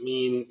home doesn't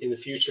mean in the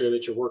future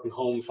that you're working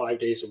home 5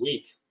 days a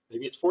week.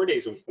 Maybe it's 4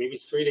 days a week. Maybe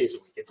it's 3 days a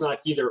week. It's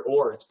not either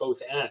or. It's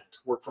both and.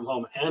 Work from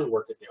home and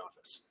work at the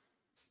office.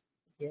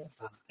 Yeah.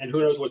 And who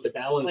knows what the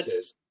balance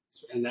is.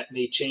 And that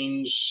may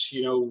change,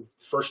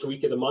 first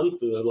week of the month,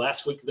 the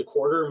last week of the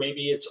quarter.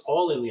 Maybe it's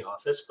all in the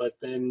office, but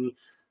then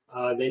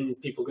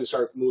people can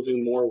start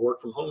moving more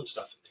work from home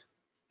stuff in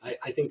there.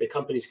 I think the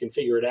companies can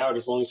figure it out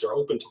as long as they're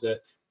open to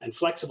and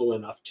flexible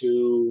enough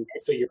to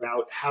figure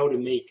out how to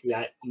make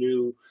that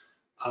new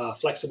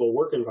flexible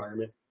work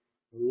environment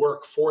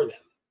work for them.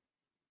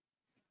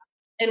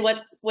 And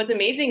what's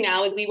amazing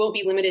now is we won't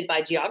be limited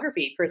by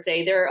geography per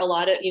se. There are a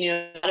lot of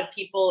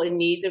people in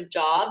need of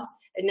jobs,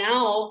 and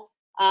now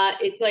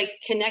it's like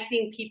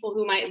connecting people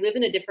who might live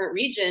in a different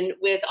region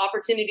with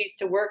opportunities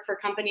to work for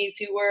companies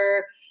who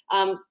were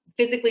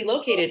physically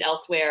located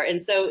elsewhere.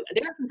 And so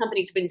there are some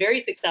companies who've been very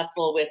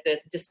successful with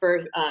this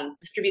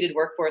distributed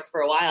workforce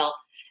for a while.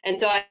 And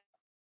so a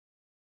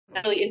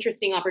really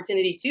interesting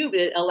opportunity too,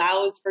 that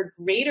allows for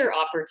greater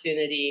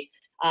opportunity.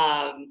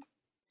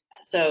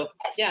 So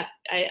yeah,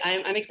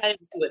 I'm excited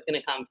to see what's going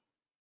to come.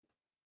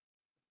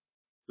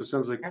 So it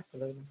sounds like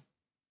Absolutely.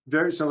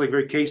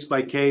 very case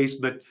by case,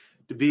 but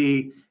to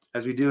be,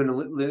 as we do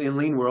in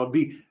lean world,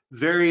 be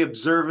very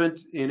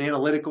observant and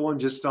analytical and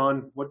just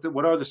on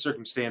what are the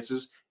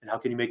circumstances and how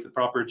can you make the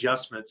proper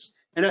adjustments.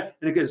 And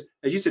because,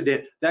 as you said,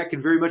 Dan, that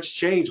can very much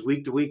change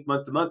week to week,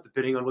 month to month,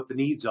 depending on what the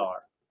needs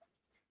are.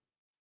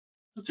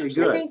 Okay,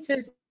 good. I think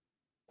too,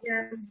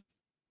 yeah,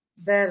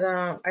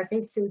 that I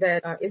think too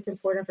that it's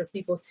important for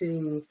people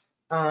to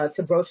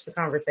broach the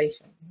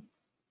conversation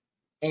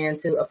and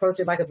to approach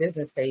it like a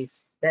business case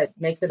that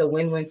makes it a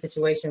win-win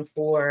situation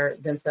for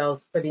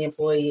themselves, for the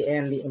employee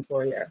and the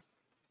employer.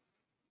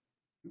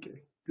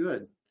 Okay,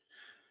 good.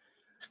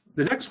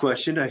 The next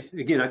question, I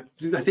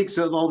think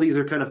so. All these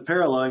are kind of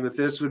paralleling with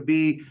this. Would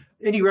be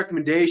any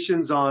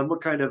recommendations on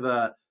what kind of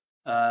the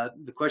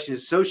question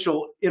is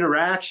social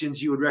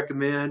interactions you would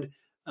recommend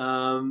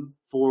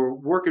for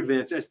work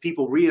events as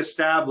people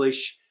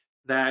reestablish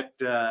that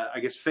I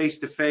guess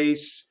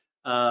face-to-face,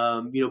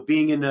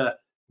 being in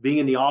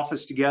the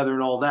office together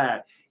and all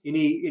that.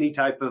 Any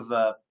type of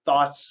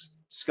thoughts,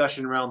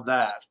 discussion around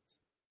that?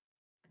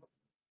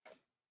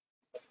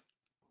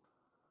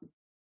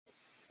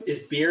 Is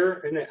beer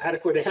an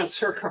adequate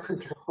answer or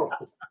no?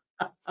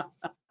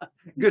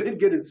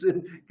 Good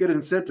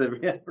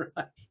incentive, yeah,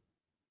 right.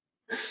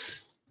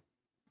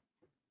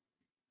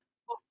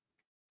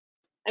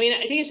 I mean,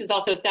 I think it's just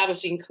also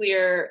establishing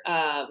clear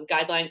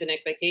guidelines and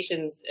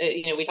expectations.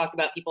 We talked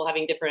about people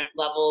having different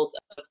levels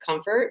of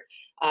comfort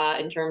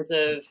in terms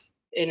of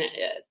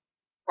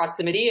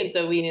proximity, and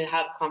so we need to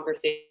have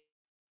conversation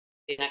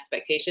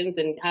expectations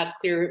and have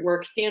clear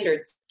work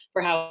standards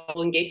for how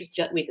we'll engage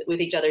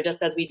with each other,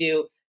 just as we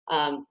do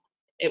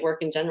at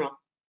work in general.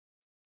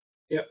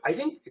 Yeah, I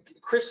think,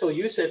 Crystal,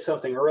 you said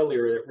something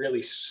earlier that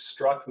really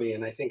struck me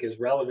and I think is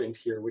relevant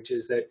here, which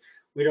is that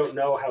we don't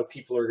know how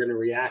people are going to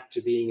react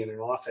to being in an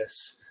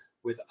office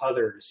with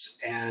others.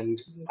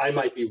 And I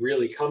might be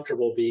really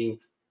comfortable being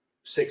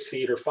 6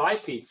 feet or 5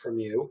 feet from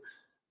you.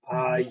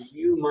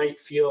 You might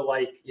feel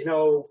like, 10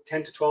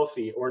 to 12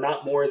 feet or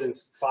not more than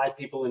 5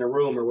 people in a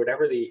room or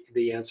whatever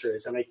the answer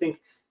is. And I think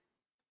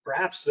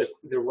perhaps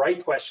the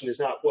right question is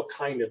not what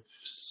kind of,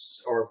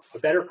 or a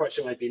better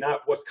question might be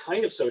not what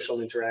kind of social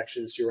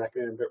interactions do you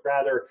recommend, but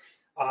rather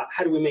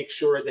how do we make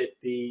sure that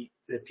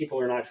that people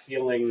are not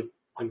feeling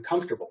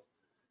uncomfortable?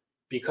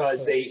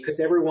 Because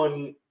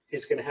everyone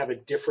is going to have a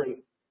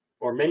different,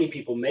 or many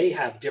people may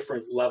have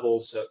different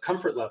levels,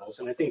 comfort levels.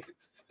 And I think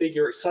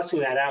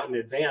sussing that out in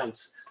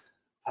advance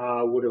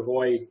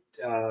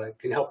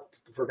can help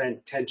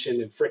prevent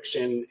tension and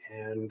friction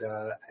and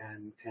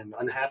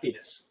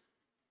unhappiness.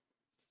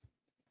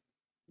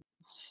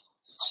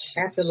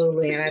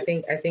 Absolutely, and I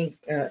think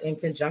in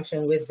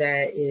conjunction with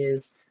that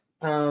is,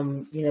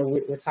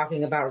 we're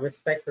talking about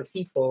respect for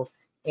people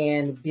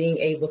and being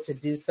able to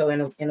do so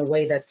in a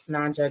way that's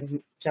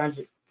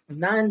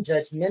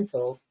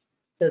non-judgmental,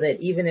 so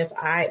that even if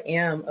I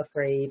am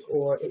afraid,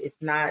 or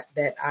it's not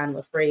that I'm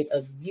afraid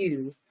of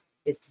you,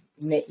 it's,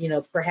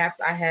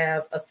 perhaps I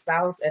have a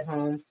spouse at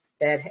home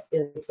that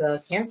is a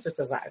cancer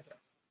survivor,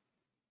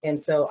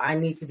 and so I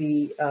need to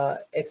be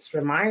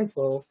extra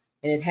mindful.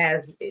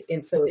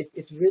 And so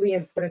it's really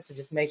important to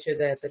just make sure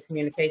that the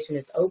communication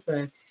is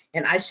open.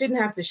 And I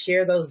shouldn't have to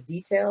share those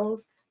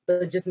details,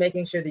 but just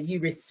making sure that you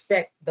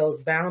respect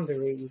those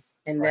boundaries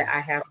and that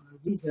I have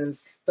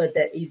reasons, but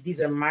that these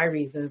are my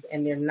reasons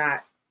and they're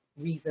not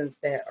reasons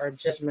that are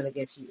judgment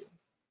against you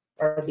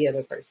or the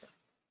other person.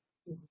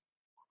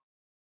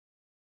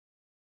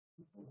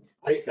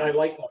 I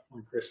like that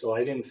one, Crystal.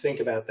 I didn't think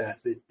about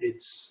that.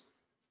 It's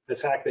the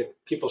fact that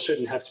people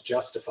shouldn't have to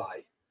justify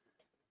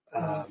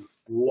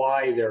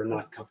why they're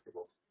not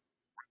comfortable.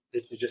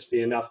 It should just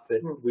be enough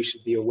that we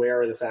should be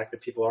aware of the fact that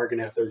people are going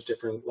to have those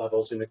different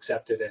levels and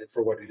accept it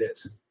for what it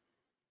is.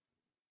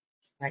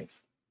 Right,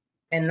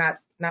 and not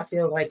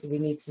feel like we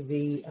need to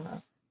be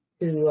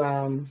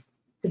to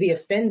be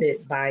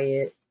offended by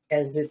it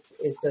as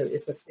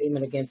it's a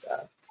statement against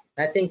us.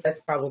 I think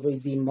that's probably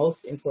the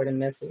most important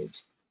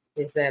message,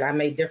 is that I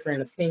may differ in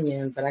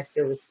opinion, but I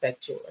still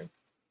respect yours.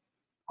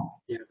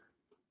 Yeah.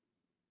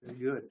 Very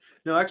good.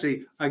 No,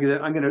 actually, I'm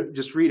gonna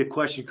just read a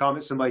question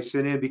comment somebody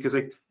sent in because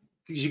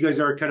you guys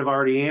are kind of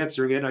already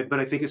answering it, but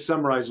I think it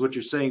summarizes what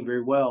you're saying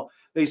very well.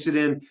 They sent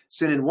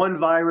in one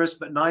virus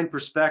but 9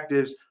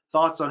 perspectives.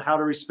 Thoughts on how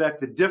to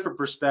respect the different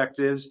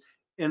perspectives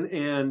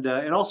and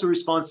also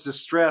response to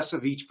stress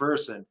of each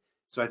person.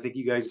 So I think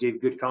you guys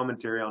gave good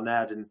commentary on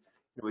that, and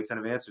we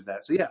kind of answered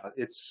that. So yeah,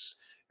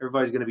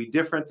 everybody's going to be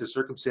different. The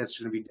circumstances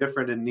are going to be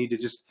different, and need to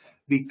just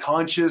be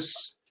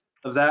conscious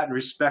of that and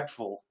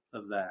respectful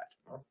of that.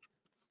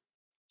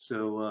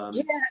 So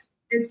Yeah,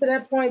 and to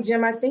that point,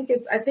 Jim, I think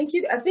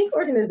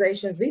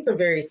organizations, these are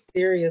very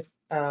serious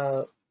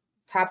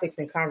topics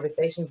and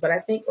conversations, but I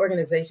think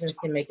organizations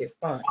can make it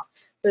fun.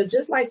 So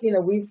just like,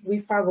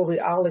 we've probably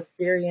all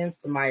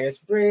experienced the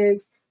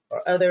Myers-Briggs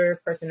or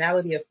other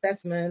personality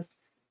assessments,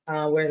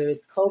 whether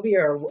it's Kolbe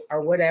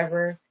or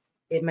whatever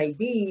it may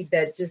be,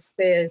 that just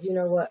says, you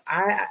know what,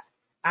 I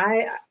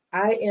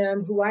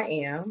am who I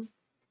am,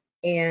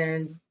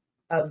 and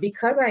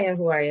because I am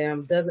who I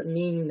am doesn't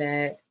mean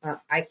that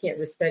I can't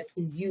respect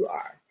who you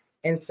are.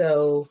 And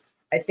so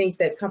I think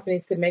that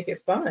companies could make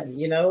it fun,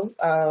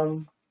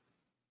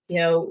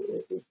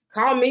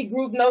 call me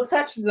Group No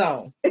Touch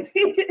Zone. Maybe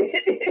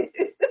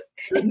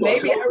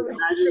I would a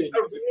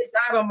red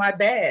dot on my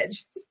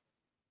badge.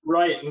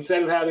 Right.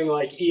 Instead of having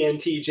like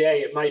ENTJ,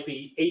 it might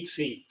be 8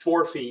 feet,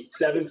 4 feet,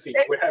 7 feet,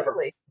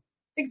 whatever.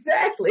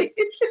 Exactly.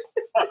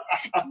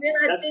 And then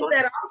I think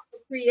that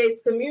also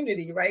creates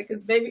community, right?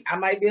 Because maybe I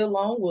might be a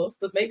lone wolf,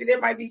 but maybe there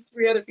might be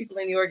 3 other people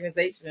in the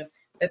organization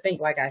that think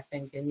like I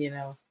think, and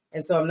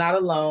so I'm not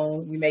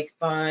alone. We make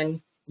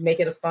fun, make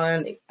it a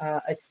fun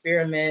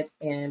experiment,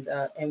 and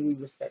we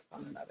respect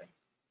one another.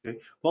 Okay.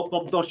 Well,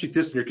 I'll shoot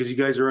this in here because you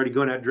guys are already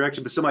going that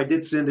direction. But somebody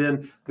did send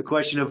in the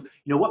question of,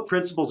 what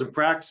principles and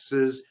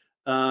practices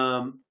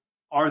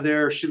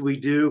should we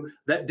do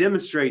that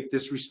demonstrate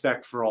this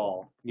respect for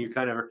all? And you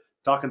kind of are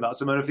talking about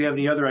some. I don't know if you have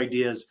any other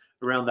ideas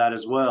around that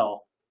as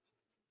well.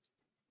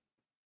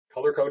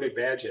 Color-coded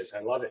badges.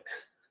 I love it.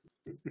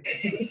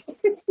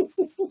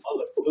 All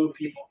the blue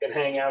people can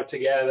hang out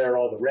together.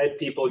 All the red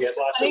people get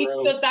lots of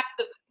room. It goes back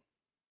to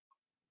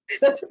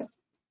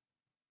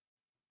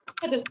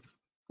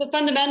the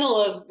fundamental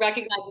of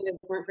recognizing the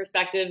different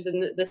perspectives,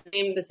 and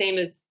the same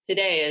as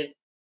today,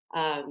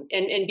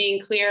 and being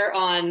clear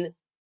on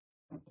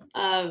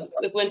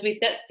once we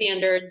set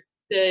standards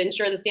to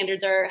ensure the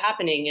standards are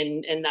happening,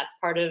 and that's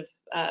part of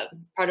a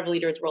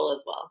leader's role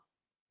as well.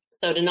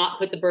 So to not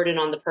put the burden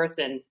on the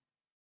person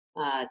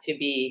to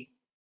be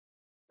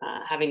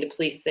having to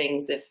police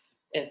things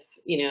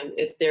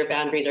if their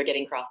boundaries are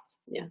getting crossed.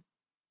 Yeah.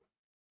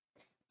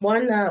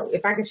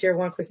 If I could share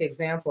one quick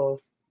example.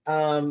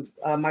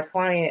 My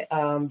client,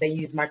 they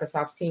use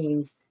Microsoft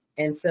Teams,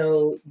 and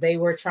so they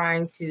were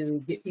trying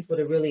to get people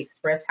to really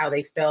express how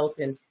they felt,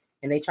 and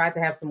they tried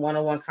to have some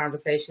one-on-one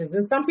conversations,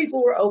 and some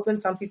people were open,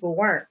 some people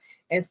weren't.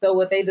 And so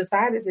what they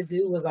decided to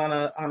do was on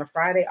a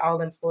Friday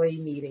all-employee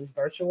meeting,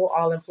 virtual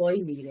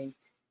all-employee meeting,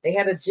 they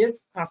had a GIF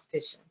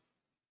competition.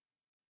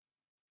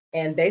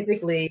 And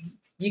basically,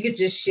 you could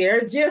just share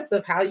a GIF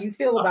of how you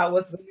feel about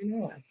what's going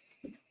on.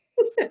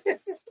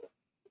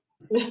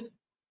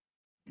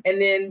 And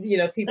then,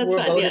 people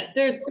were voting on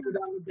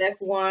the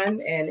best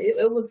one, and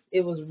it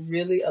was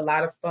really a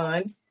lot of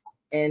fun,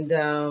 and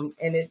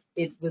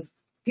it was,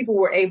 people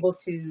were able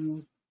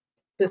to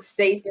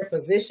state their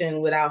position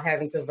without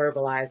having to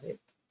verbalize it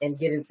and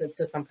get into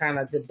some kind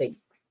of debate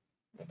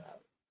about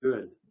it.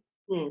 Good.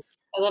 I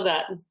love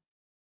that.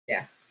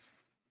 Yeah.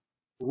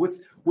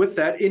 With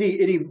that,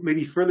 any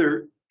maybe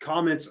further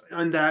comments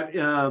on that?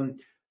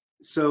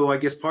 So I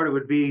guess part of it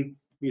would be,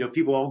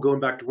 people all going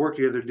back to work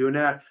together doing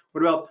that.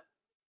 What about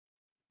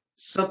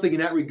something in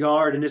that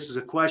regard? And this is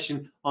a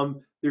question how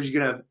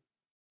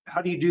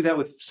do you do that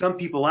with some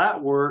people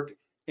at work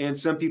and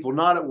some people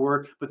not at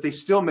work, but they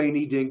still may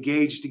need to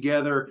engage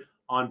together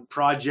on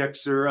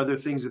projects or other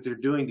things that they're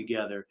doing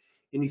together?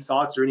 Any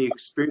thoughts or any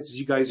experiences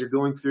you guys are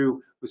going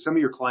through with some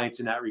of your clients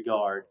in that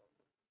regard?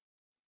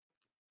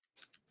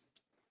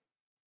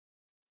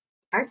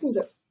 I can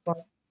go.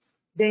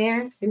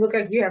 Dan, you look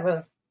like you have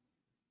a.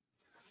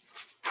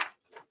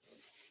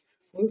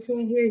 We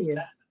can't hear you.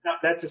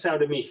 That's the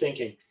sound of me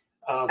thinking.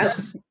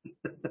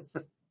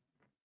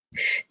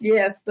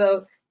 Yeah.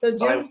 So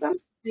Jim, some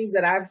things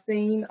that I've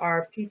seen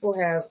are people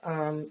have,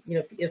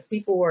 if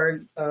people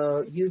were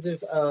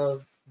users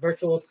of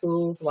virtual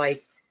tools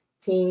like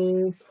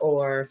Teams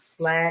or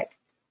Slack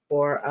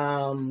or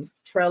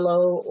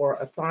Trello or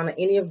Asana,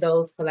 any of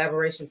those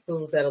collaboration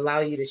tools that allow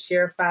you to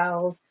share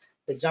files,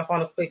 to jump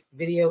on a quick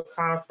video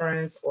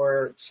conference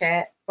or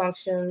chat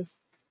functions.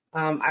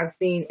 I've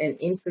seen an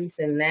increase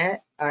in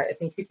that. I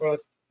think people are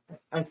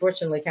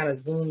unfortunately kind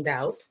of zoomed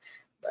out,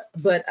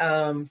 but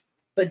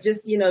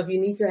just, if you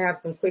need to have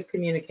some quick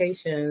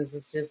communications,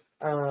 it's just,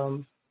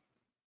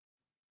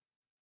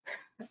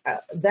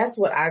 that's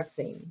what I've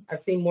seen.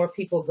 I've seen more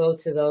people go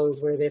to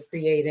those where they're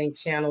creating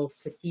channels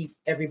to keep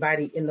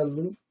everybody in the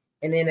loop.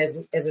 And then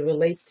as it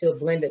relates to a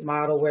blended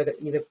model where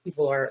either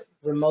people are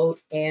remote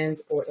and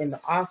or in the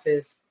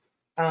office,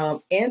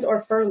 and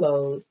or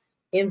furloughed,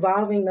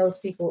 involving those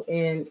people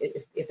in,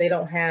 if they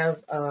don't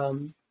have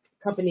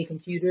company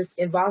computers,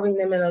 involving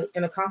them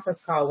in a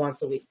conference call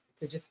once a week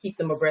to just keep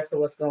them abreast of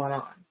what's going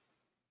on.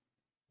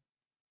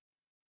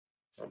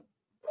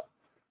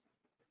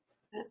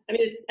 I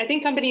mean, I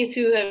think companies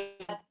who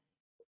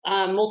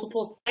have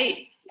multiple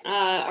sites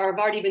have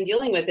already been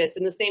dealing with this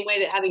in the same way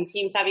that having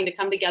teams having to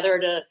come together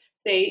to,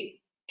 say,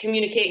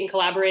 communicate and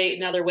collaborate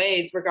in other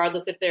ways,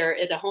 regardless if they're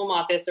at a home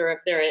office or if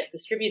they're at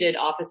distributed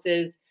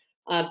offices,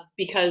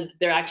 because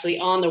they're actually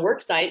on the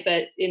work site,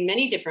 but in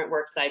many different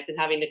work sites and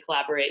having to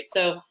collaborate.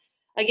 So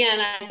again,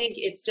 I think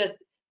it's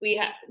just, we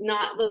have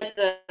not let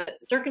the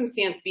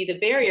circumstance be the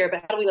barrier,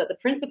 but how do we let the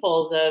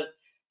principles of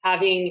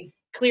having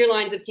clear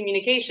lines of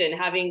communication,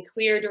 having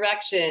clear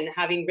direction,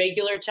 having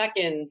regular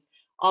check-ins,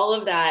 all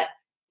of that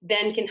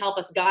then can help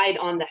us guide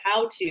on the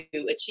how to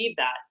achieve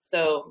that.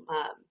 So,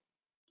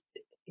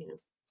 you know.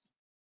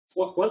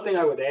 One thing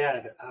I would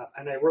add,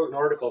 and I wrote an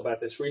article about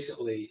this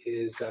recently,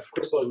 is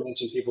Crystal had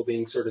mentioned people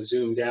being sort of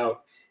zoomed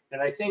out. And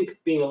I think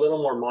being a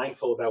little more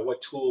mindful about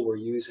what tool we're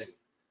using.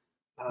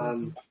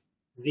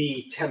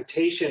 The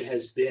temptation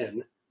has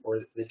been,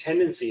 or the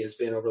tendency has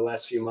been over the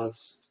last few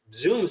months,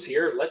 Zoom's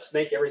here, let's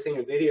make everything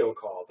a video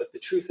call. But the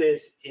truth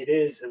is, it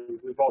is, and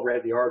we've all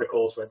read the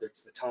articles, whether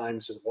it's the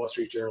Times or the Wall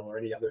Street Journal or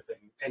any other thing,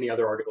 any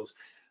other articles.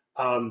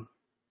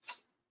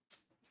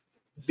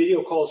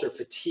 Video calls are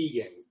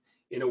fatiguing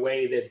in a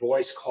way that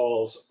voice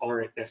calls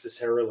aren't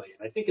necessarily.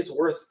 And I think it's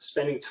worth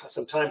spending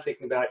some time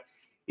thinking about,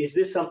 is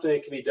this something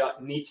that can be done,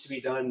 needs to be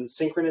done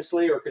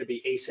synchronously, or could it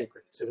be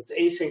asynchronous? If it's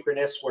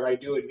asynchronous, would I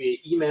do it via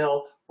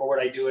email, or would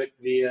I do it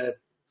via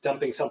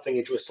dumping something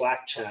into a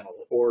Slack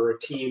channel or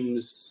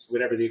Teams,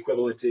 whatever the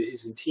equivalent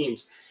is in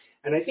Teams?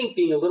 And I think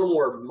being a little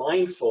more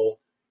mindful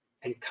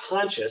and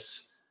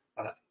conscious,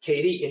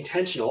 Katie,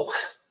 intentional,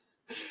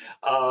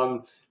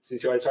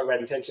 since you always talk about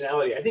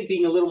intentionality, I think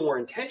being a little more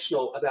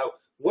intentional about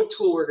what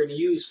tool we're going to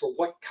use for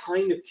what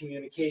kind of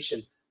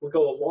communication would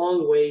go a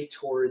long way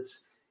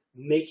towards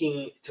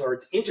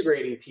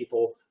integrating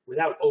people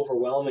without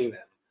overwhelming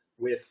them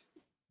with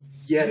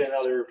yet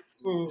another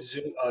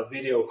Zoom,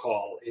 video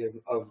call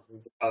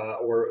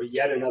or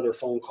yet another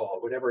phone call,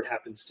 whatever it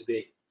happens to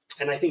be.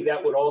 And I think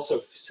that would also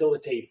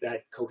facilitate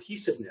that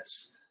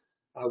cohesiveness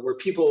where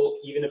people,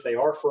 even if they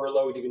are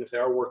furloughed, even if they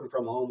are working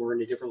from home or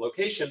in a different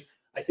location,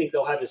 I think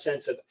they'll have a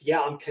sense of, yeah,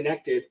 I'm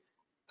connected,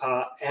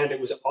 and it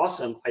was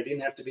awesome. I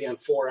didn't have to be on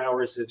 4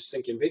 hours of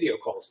stinking video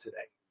calls today.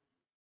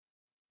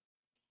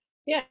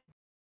 Yeah,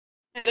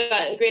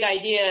 a great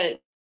idea.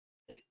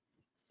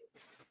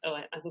 Oh,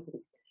 I hope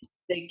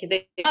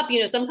they up.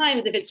 You know,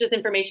 sometimes if it's just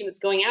information that's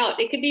going out,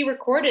 it could be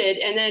recorded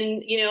and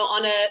then, you know,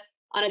 on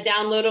a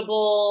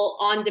downloadable,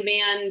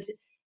 on-demand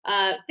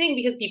thing,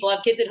 because people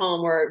have kids at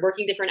home or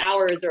working different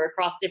hours or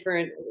across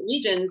different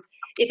regions.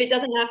 If it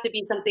doesn't have to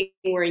be something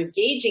we're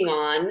engaging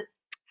on,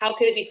 how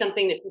could it be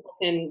something that people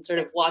can sort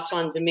of watch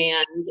on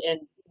demand,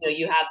 and you know,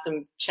 you have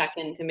some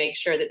check-in to make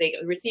sure that they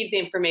receive the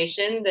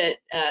information that,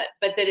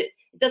 but that it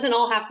doesn't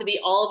all have to be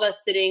all of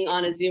us sitting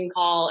on a Zoom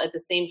call at the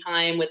same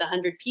time with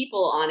 100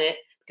 people on it,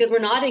 because we're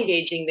not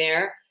engaging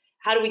there.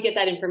 How do we get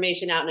that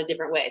information out in a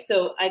different way?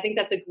 So I think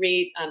that's a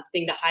great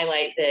thing to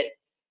highlight that.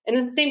 And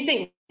it's the same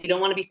thing. You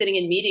don't want to be sitting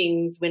in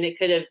meetings when it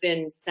could have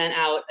been sent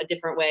out a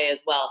different way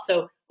as well.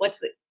 So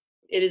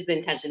it is the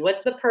intention.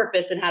 What's the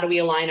purpose, and how do we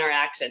align our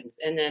actions?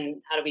 And then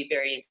how do we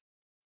vary?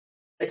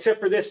 Except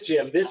for this,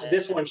 Jim,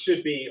 this one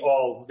should be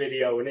all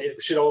video, and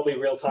it should all be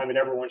real time, and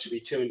everyone should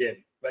be tuned in.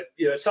 But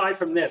you know, aside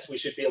from this, we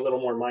should be a little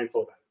more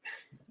mindful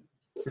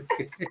about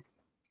it.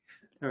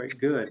 All right,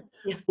 good.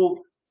 Yeah.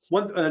 Well,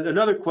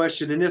 another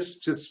question, and this,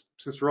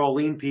 since we're all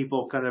lean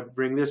people, kind of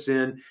bring this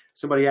in.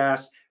 Somebody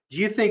asked, do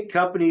you think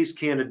companies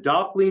can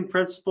adopt lean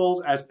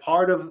principles as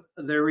part of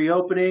their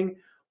reopening,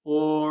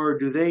 or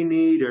do they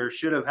need or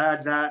should have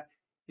had that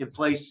in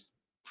place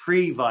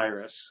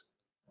pre-virus?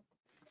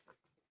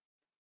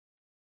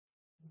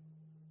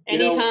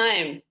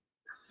 Anytime.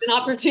 It's an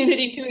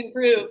opportunity to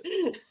improve.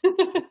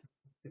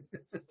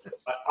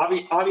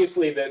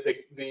 Obviously,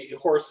 the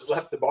horse has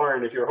left the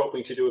barn if you're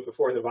hoping to do it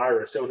before the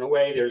virus. So in a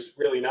way, there's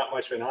really not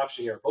much of an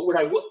option here. But what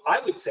I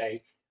would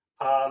say,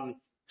 and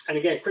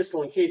again,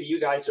 Crystal and Katie, you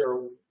guys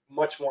are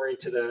much more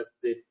into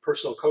the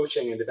personal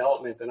coaching and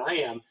development than I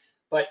am.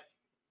 But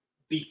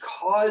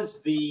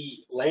because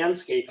the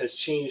landscape has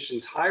changed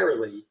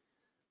entirely,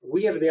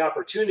 we have the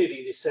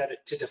opportunity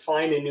to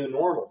define a new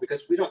normal,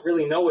 because we don't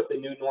really know what the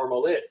new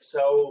normal is.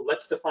 So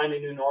let's define a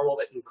new normal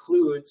that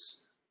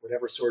includes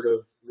whatever sort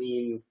of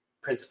lean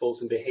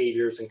principles and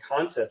behaviors and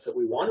concepts that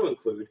we want to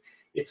include.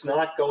 It's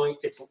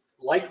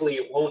likely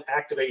it won't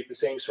activate the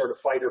same sort of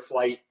fight or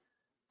flight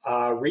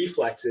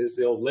reflexes,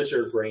 the old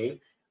lizard brain,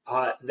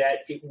 that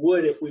it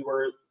would if we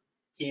were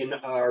in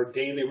our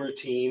daily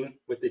routine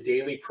with the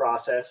daily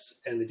process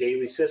and the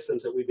daily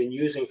systems that we've been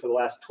using for the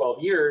last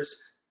 12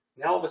 years.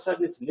 Now all of a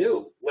sudden it's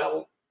new.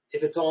 Well,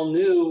 if it's all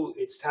new,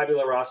 it's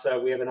tabula rasa.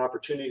 We have an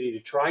opportunity to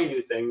try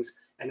new things,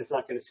 and it's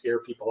not going to scare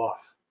people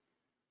off.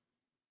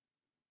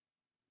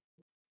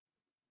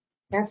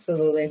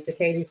 Absolutely. And to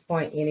Katie's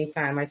point,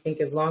 anytime. I think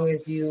as long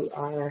as you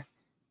are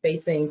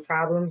facing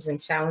problems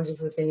and challenges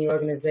within the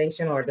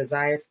organization or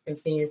desire to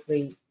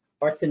continuously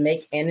or to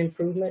make an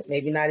improvement,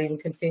 maybe not even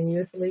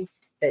continuously,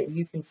 that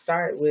you can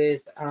start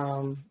with,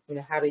 how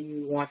do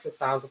you want to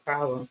solve the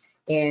problem?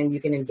 And you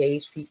can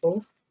engage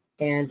people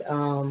and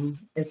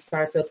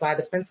start to apply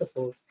the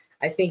principles.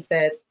 I think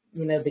that,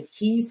 the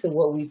key to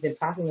what we've been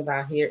talking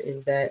about here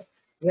is that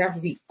we have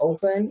to be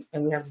open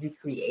and we have to be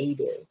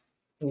creative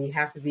and we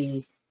have to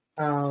be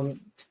um,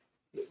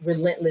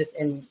 relentless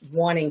in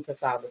wanting to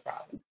solve the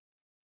problem.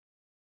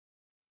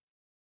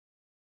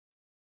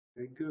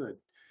 Very good.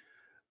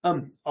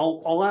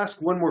 I'll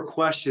ask one more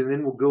question,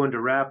 then we'll go into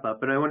wrap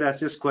up. And I want to ask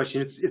this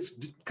question. It's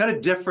kind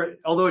of different,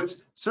 although it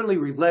certainly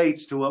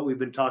relates to what we've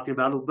been talking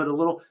about, but a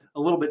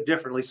little bit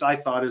differently. So I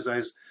thought as I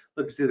was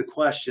looking through the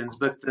questions.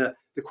 But the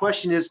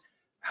question is,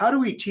 how do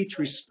we teach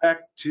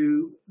respect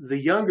to the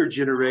younger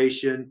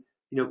generation?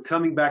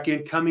 Coming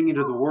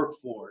into the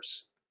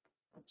workforce,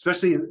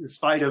 especially in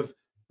spite of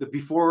the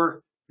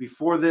before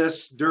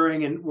this,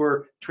 during, and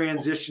we're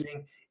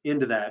transitioning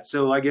into that.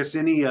 So I guess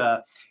any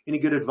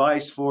good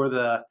advice for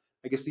the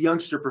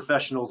youngster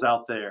professionals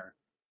out there?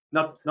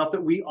 Not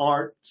that we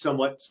aren't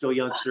somewhat still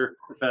youngster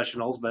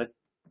professionals, but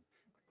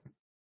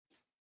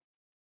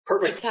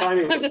Perfect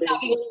timing. I'm just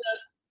having one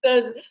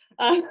of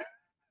those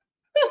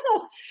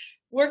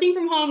working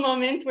from home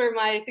moments where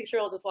my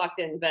 6-year-old just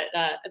walked in, but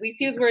at least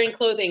he was wearing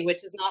clothing,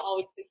 which is not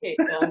always the case.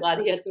 So I'm glad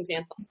he had some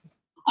pants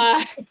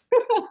on.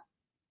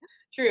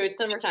 True, it's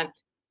summertime.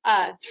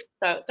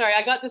 So sorry,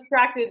 I got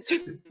distracted.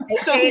 So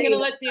I'm gonna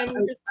let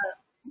Dan.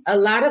 A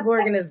lot of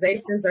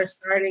organizations are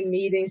starting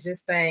meetings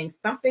just saying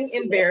something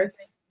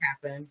embarrassing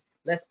happened.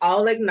 Let's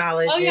all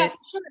acknowledge it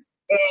sure.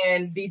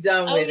 and be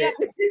done with it.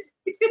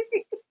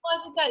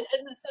 Well,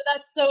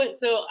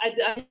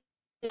 I'm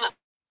not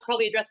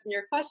probably addressing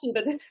your question,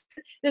 but this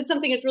is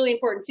something that's really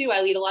important too.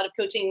 I lead a lot of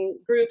coaching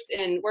groups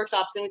and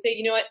workshops, and we say,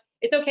 you know what,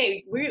 it's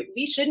okay.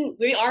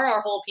 We are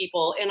our whole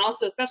people, and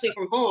also especially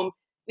from home,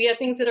 we have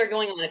things that are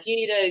going on. If you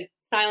need to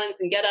silence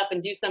and get up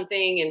and do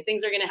something, and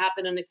things are going to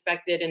happen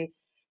unexpected, and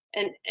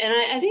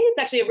I think it's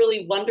actually a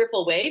really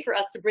wonderful way for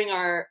us to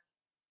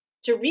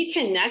to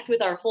reconnect with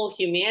our whole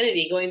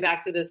humanity, going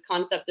back to this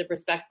concept of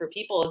respect for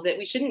people, is that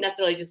we shouldn't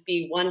necessarily just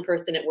be one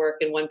person at work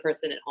and one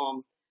person at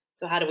home.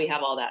 So how do we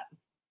have all that?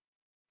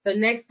 So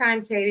next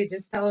time, Katie,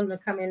 just tell them to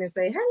come in and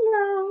say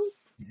hello.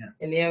 Yeah.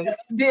 And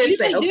then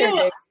say,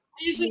 okay,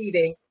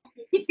 meeting.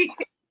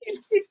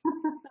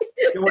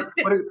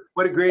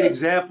 What a great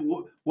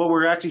example. What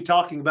we're actually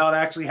talking about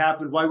actually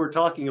happened while we're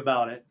talking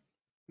about it.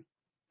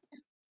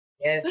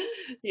 Yeah.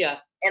 Yeah.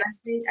 And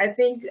I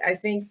think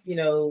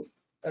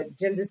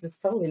Jim, this is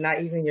totally not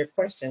even your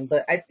question,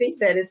 but I think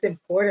that it's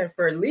important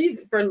for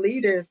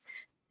leaders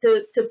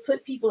to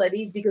put people at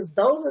ease, because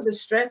those are the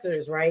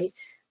stressors, right?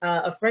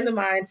 A friend of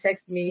mine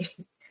texted me.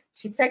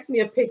 She texted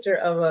me a picture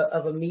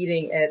of a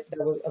meeting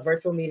a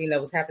virtual meeting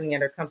that was happening at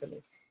her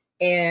company,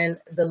 and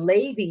the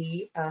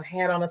lady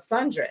had on a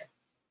sundress,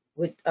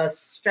 with a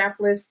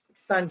strapless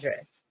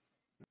sundress.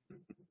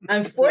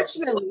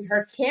 Unfortunately,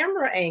 her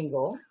camera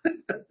angle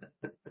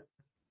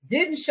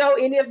didn't show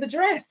any of the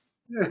dress.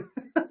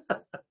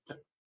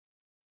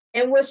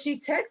 And what she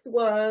texted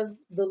was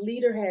the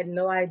leader had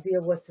no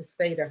idea what to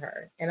say to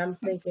her. And I'm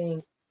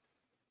thinking,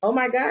 oh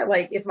my God,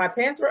 like if my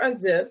pants were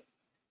unzipped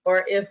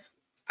or if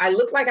I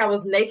looked like I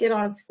was naked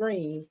on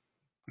screen,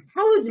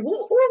 where would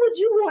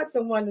you want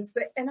someone to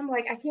say? And I'm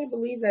like, I can't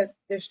believe that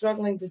they're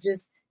struggling to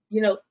just,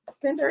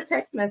 send her a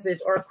text message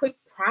or a quick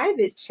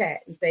private chat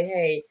and say,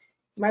 hey,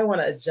 you might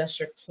want to adjust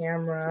your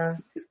camera.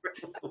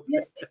 I'm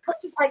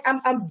just like,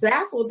 I'm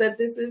baffled that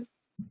this is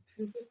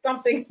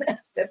something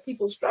that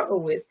people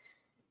struggle with.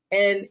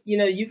 And,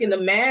 you can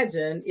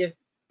imagine if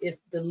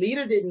the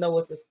leader didn't know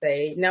what to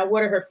say, now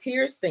what are her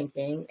peers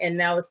thinking? And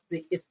now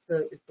it's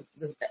the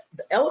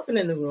elephant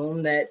in the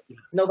room that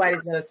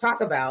nobody's going to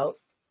talk about.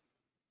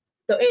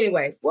 So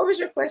anyway, what was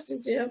your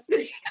question, Jim?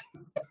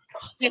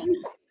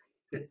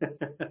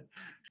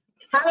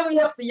 How do we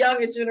help the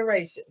younger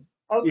generation?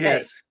 Okay.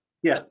 Yes.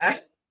 Yeah.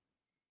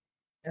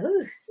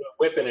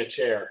 Whip in a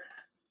chair.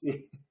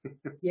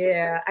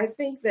 Yeah, I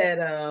think that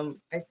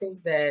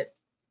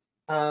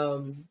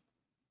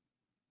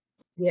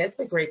yeah, it's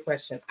a great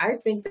question. I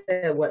think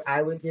that what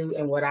I would do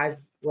and what I've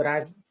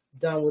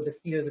done with a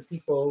few of the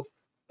people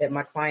at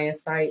my client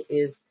site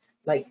is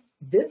like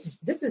this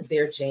is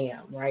their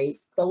jam, right?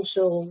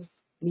 Social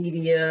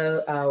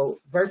media,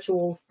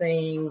 virtual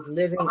things,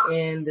 living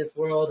in this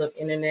world of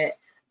internet.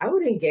 I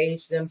would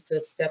engage them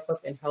to step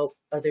up and help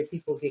other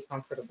people get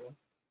comfortable.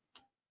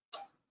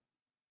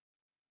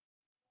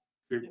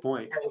 Good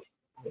point. I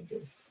would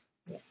do.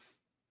 Yeah.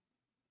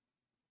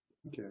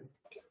 Okay.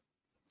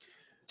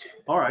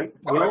 All right.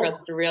 For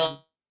us to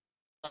real.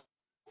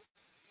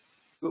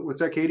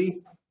 What's that,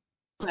 Katie?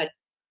 Go ahead.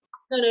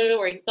 No, don't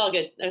worry. It's all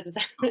good. I was just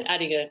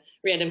adding a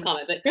random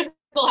comment, but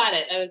Crystal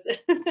had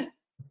it.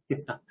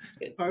 Yeah.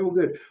 All right, well,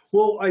 good.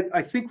 Well,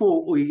 I think I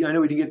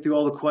know we didn't get through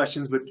all the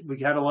questions, but we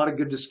had a lot of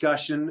good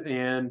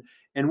discussion.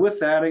 And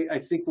with that, I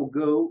think we'll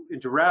go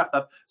into wrap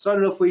up. So I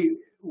don't know if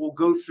will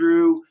go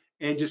through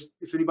and just,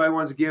 if anybody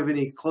wants to give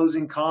any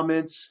closing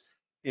comments,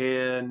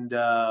 and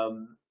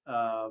we'll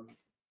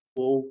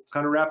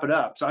kind of wrap it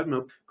up. So I don't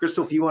know,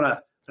 Crystal, if you want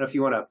to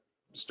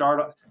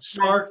start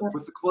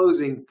with the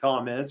closing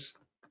comments.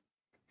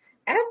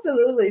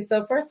 Absolutely.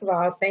 So first of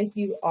all, thank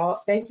you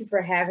all. Thank you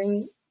for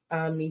having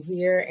me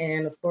here.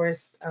 And of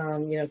course,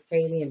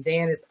 Katie and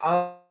Dan, it's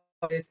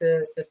always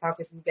to talk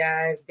with you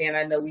guys. Dan,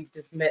 I know we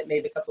just met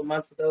maybe a couple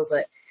months ago,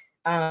 but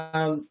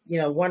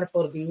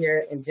wonderful to be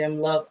here. And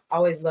Jim,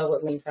 always love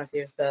what Lean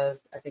Frontiers does.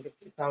 I think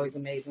it's always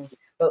amazing.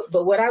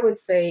 But what I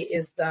would say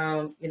is,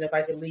 if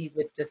I could leave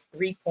with just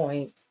 3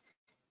 points,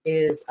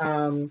 is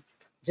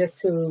just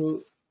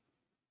to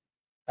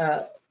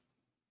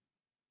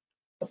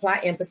apply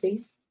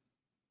empathy,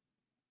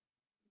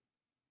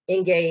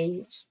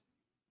 engage,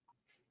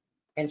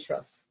 and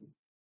trust.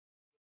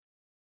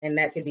 And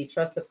that could be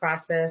trust the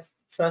process,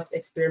 trust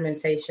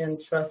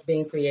experimentation, trust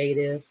being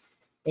creative,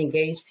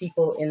 engage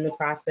people in the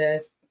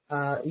process,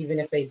 even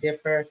if they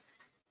differ,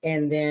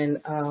 and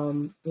then,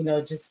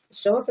 just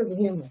show up as a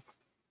human.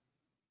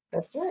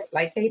 That's it,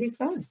 like Katie's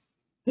fun.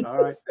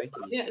 All right, thank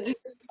you. Yeah,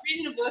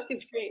 reading a book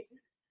is great.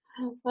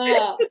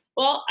 Well,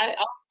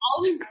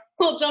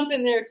 I'll jump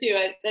in there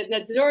too.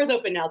 The door is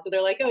open now, so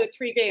they're like, "Oh, it's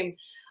free game."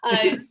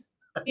 Again,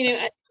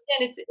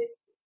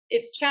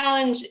 it's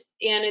challenge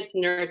and it's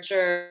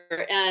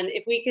nurture. And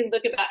if we can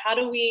look about how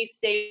do we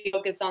stay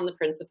focused on the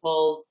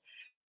principles,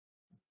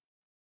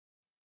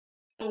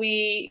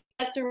 we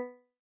have to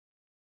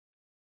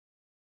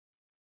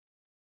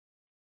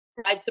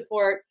provide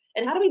support,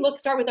 and how do we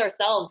start with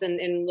ourselves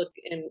and look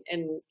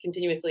and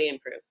continuously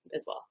improve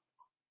as well.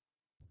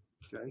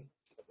 Okay.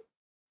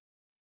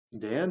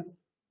 Dan?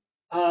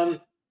 I'm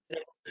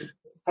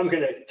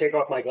going to take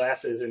off my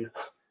glasses and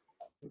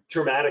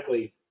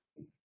dramatically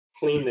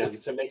clean them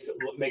to make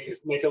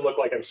it look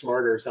like I'm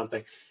smarter or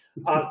something.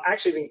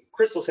 Actually, I think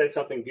Crystal said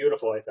something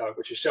beautiful, I thought,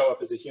 which is show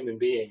up as a human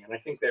being. And I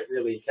think that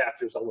really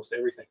captures almost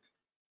everything.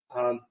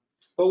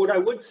 But what I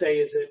would say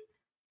is that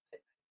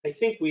I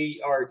think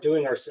we are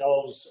doing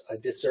ourselves a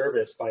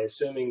disservice by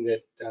assuming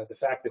that the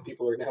fact that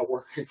people are now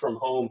working from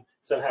home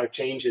somehow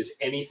changes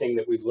anything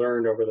that we've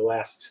learned over the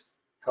last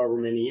however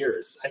many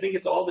years. I think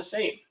it's all the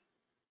same.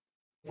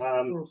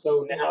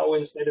 So now,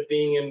 instead of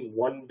being in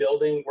one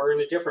building, we're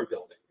in a different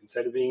building.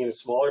 Instead of being in a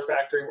smaller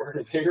factory, we're in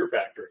a bigger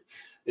factory.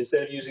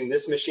 Instead of using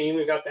this machine,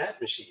 we've got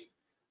that machine.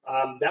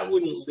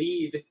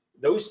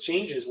 Those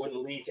changes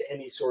wouldn't lead to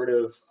any sort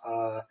of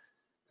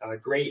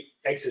great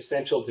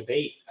existential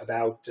debate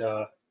about,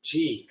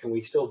 gee, can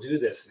we still do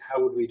this? And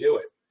how would we do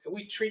it? And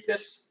we treat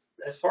this,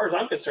 as far as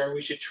I'm concerned,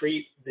 we should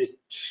treat the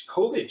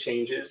COVID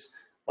changes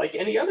like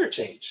any other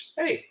change.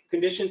 Hey,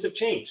 conditions have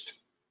changed.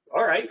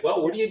 All right,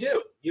 well, what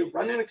do? You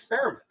run an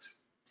experiment.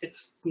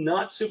 It's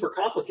not super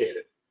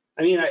complicated.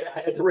 I mean,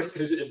 at the risk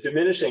of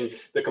diminishing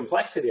the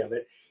complexity of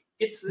it,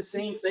 it's the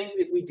same thing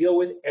that we deal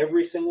with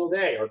every single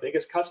day. Our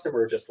biggest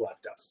customer just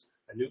left us.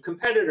 A new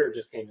competitor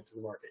just came into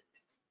the market.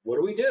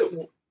 What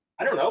do?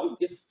 I don't know.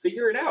 You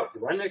figure it out.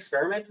 You run an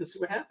experiment and see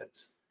what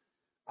happens.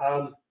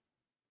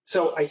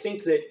 So I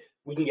think that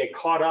we can get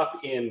caught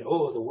up in,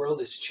 oh, the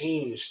world has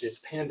changed. It's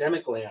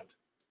pandemic land.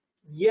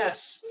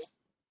 Yes,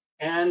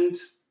 and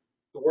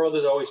the world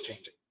is always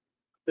changing.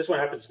 This one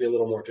happens to be a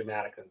little more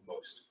dramatic than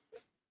most.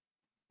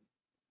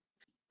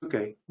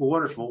 Okay, well,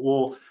 wonderful.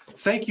 Well,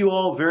 thank you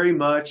all very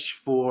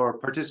much for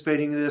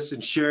participating in this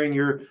and sharing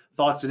your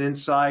thoughts and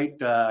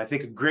insight. I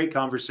think a great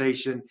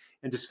conversation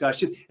and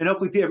discussion. And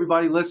hopefully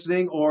everybody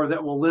listening or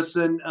that will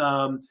listen,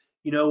 from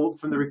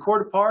the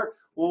recorded part,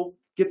 will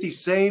get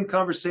these same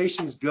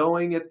conversations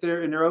going in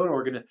their own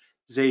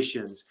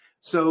organizations.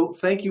 So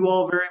thank you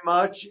all very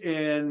much,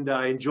 and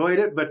I enjoyed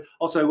it. But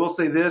also, I will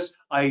say this,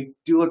 I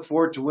do look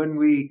forward to when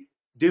we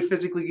do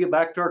physically get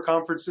back to our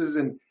conferences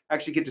and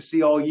actually get to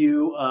see all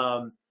you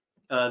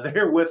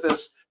there with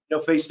us,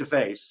 face to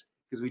face,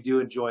 because we do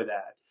enjoy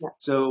that. Yeah.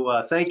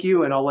 So thank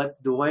you, and I'll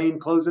let Dwayne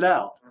close it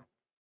out.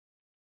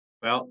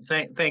 Well,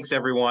 thanks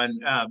everyone.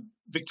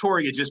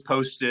 Victoria just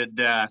posted,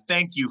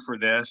 thank you for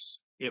this.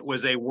 It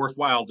was a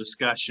worthwhile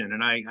discussion,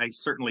 and I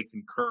certainly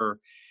concur.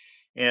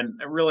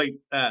 And really,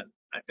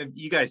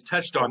 you guys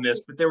touched on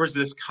this, but there was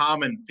this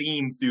common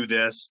theme through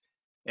this,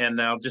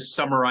 and I'll just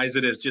summarize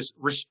it as just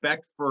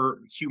respect for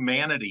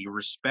humanity,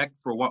 respect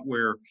for what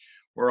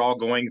we're all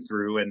going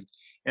through.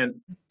 And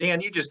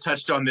Dan, you just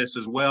touched on this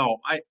as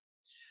well.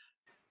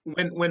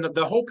 When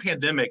the whole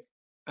pandemic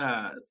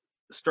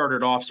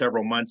started off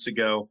several months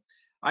ago,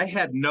 I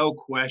had no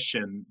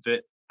question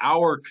that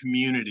our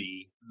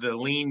community, the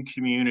lean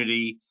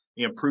community,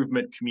 the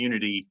improvement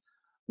community,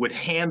 would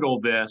handle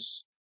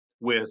this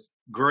with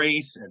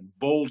grace and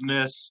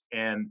boldness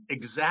and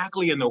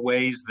exactly in the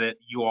ways that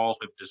you all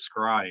have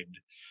described.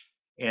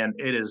 And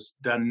it has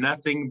done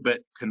nothing but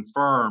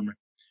confirm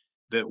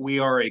that we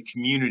are a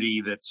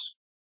community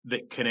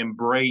that can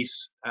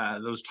embrace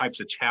those types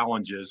of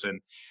challenges.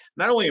 And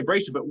not only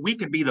embrace it, but we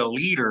can be the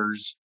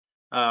leaders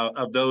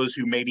of those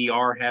who maybe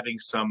are having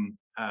some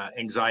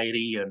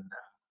anxiety and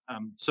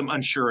some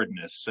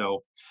unsureness.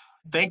 So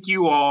thank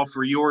you all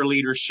for your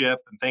leadership,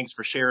 and thanks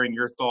for sharing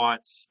your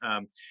thoughts.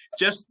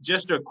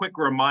 Just a quick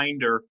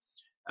reminder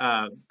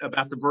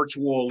about the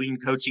virtual Lean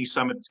Coaching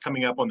Summit that's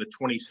coming up on the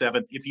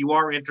 27th. If you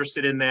are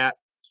interested in that,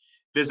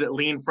 visit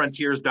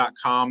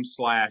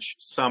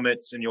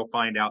leanfrontiers.com/summits, and you'll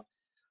find out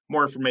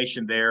more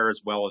information there,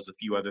 as well as a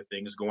few other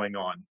things going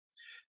on.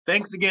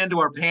 Thanks again to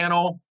our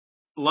panel.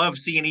 Love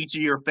seeing each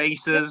of your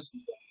faces.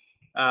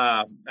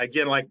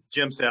 Again, like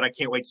Jim said, I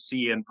can't wait to see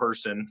you in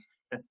person.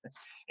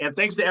 And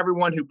thanks to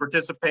everyone who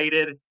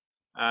participated.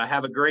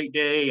 Have a great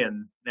day,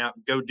 and now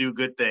go do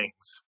good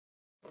things.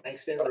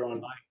 Thanks to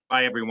everyone.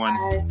 Bye, everyone.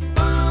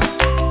 Bye.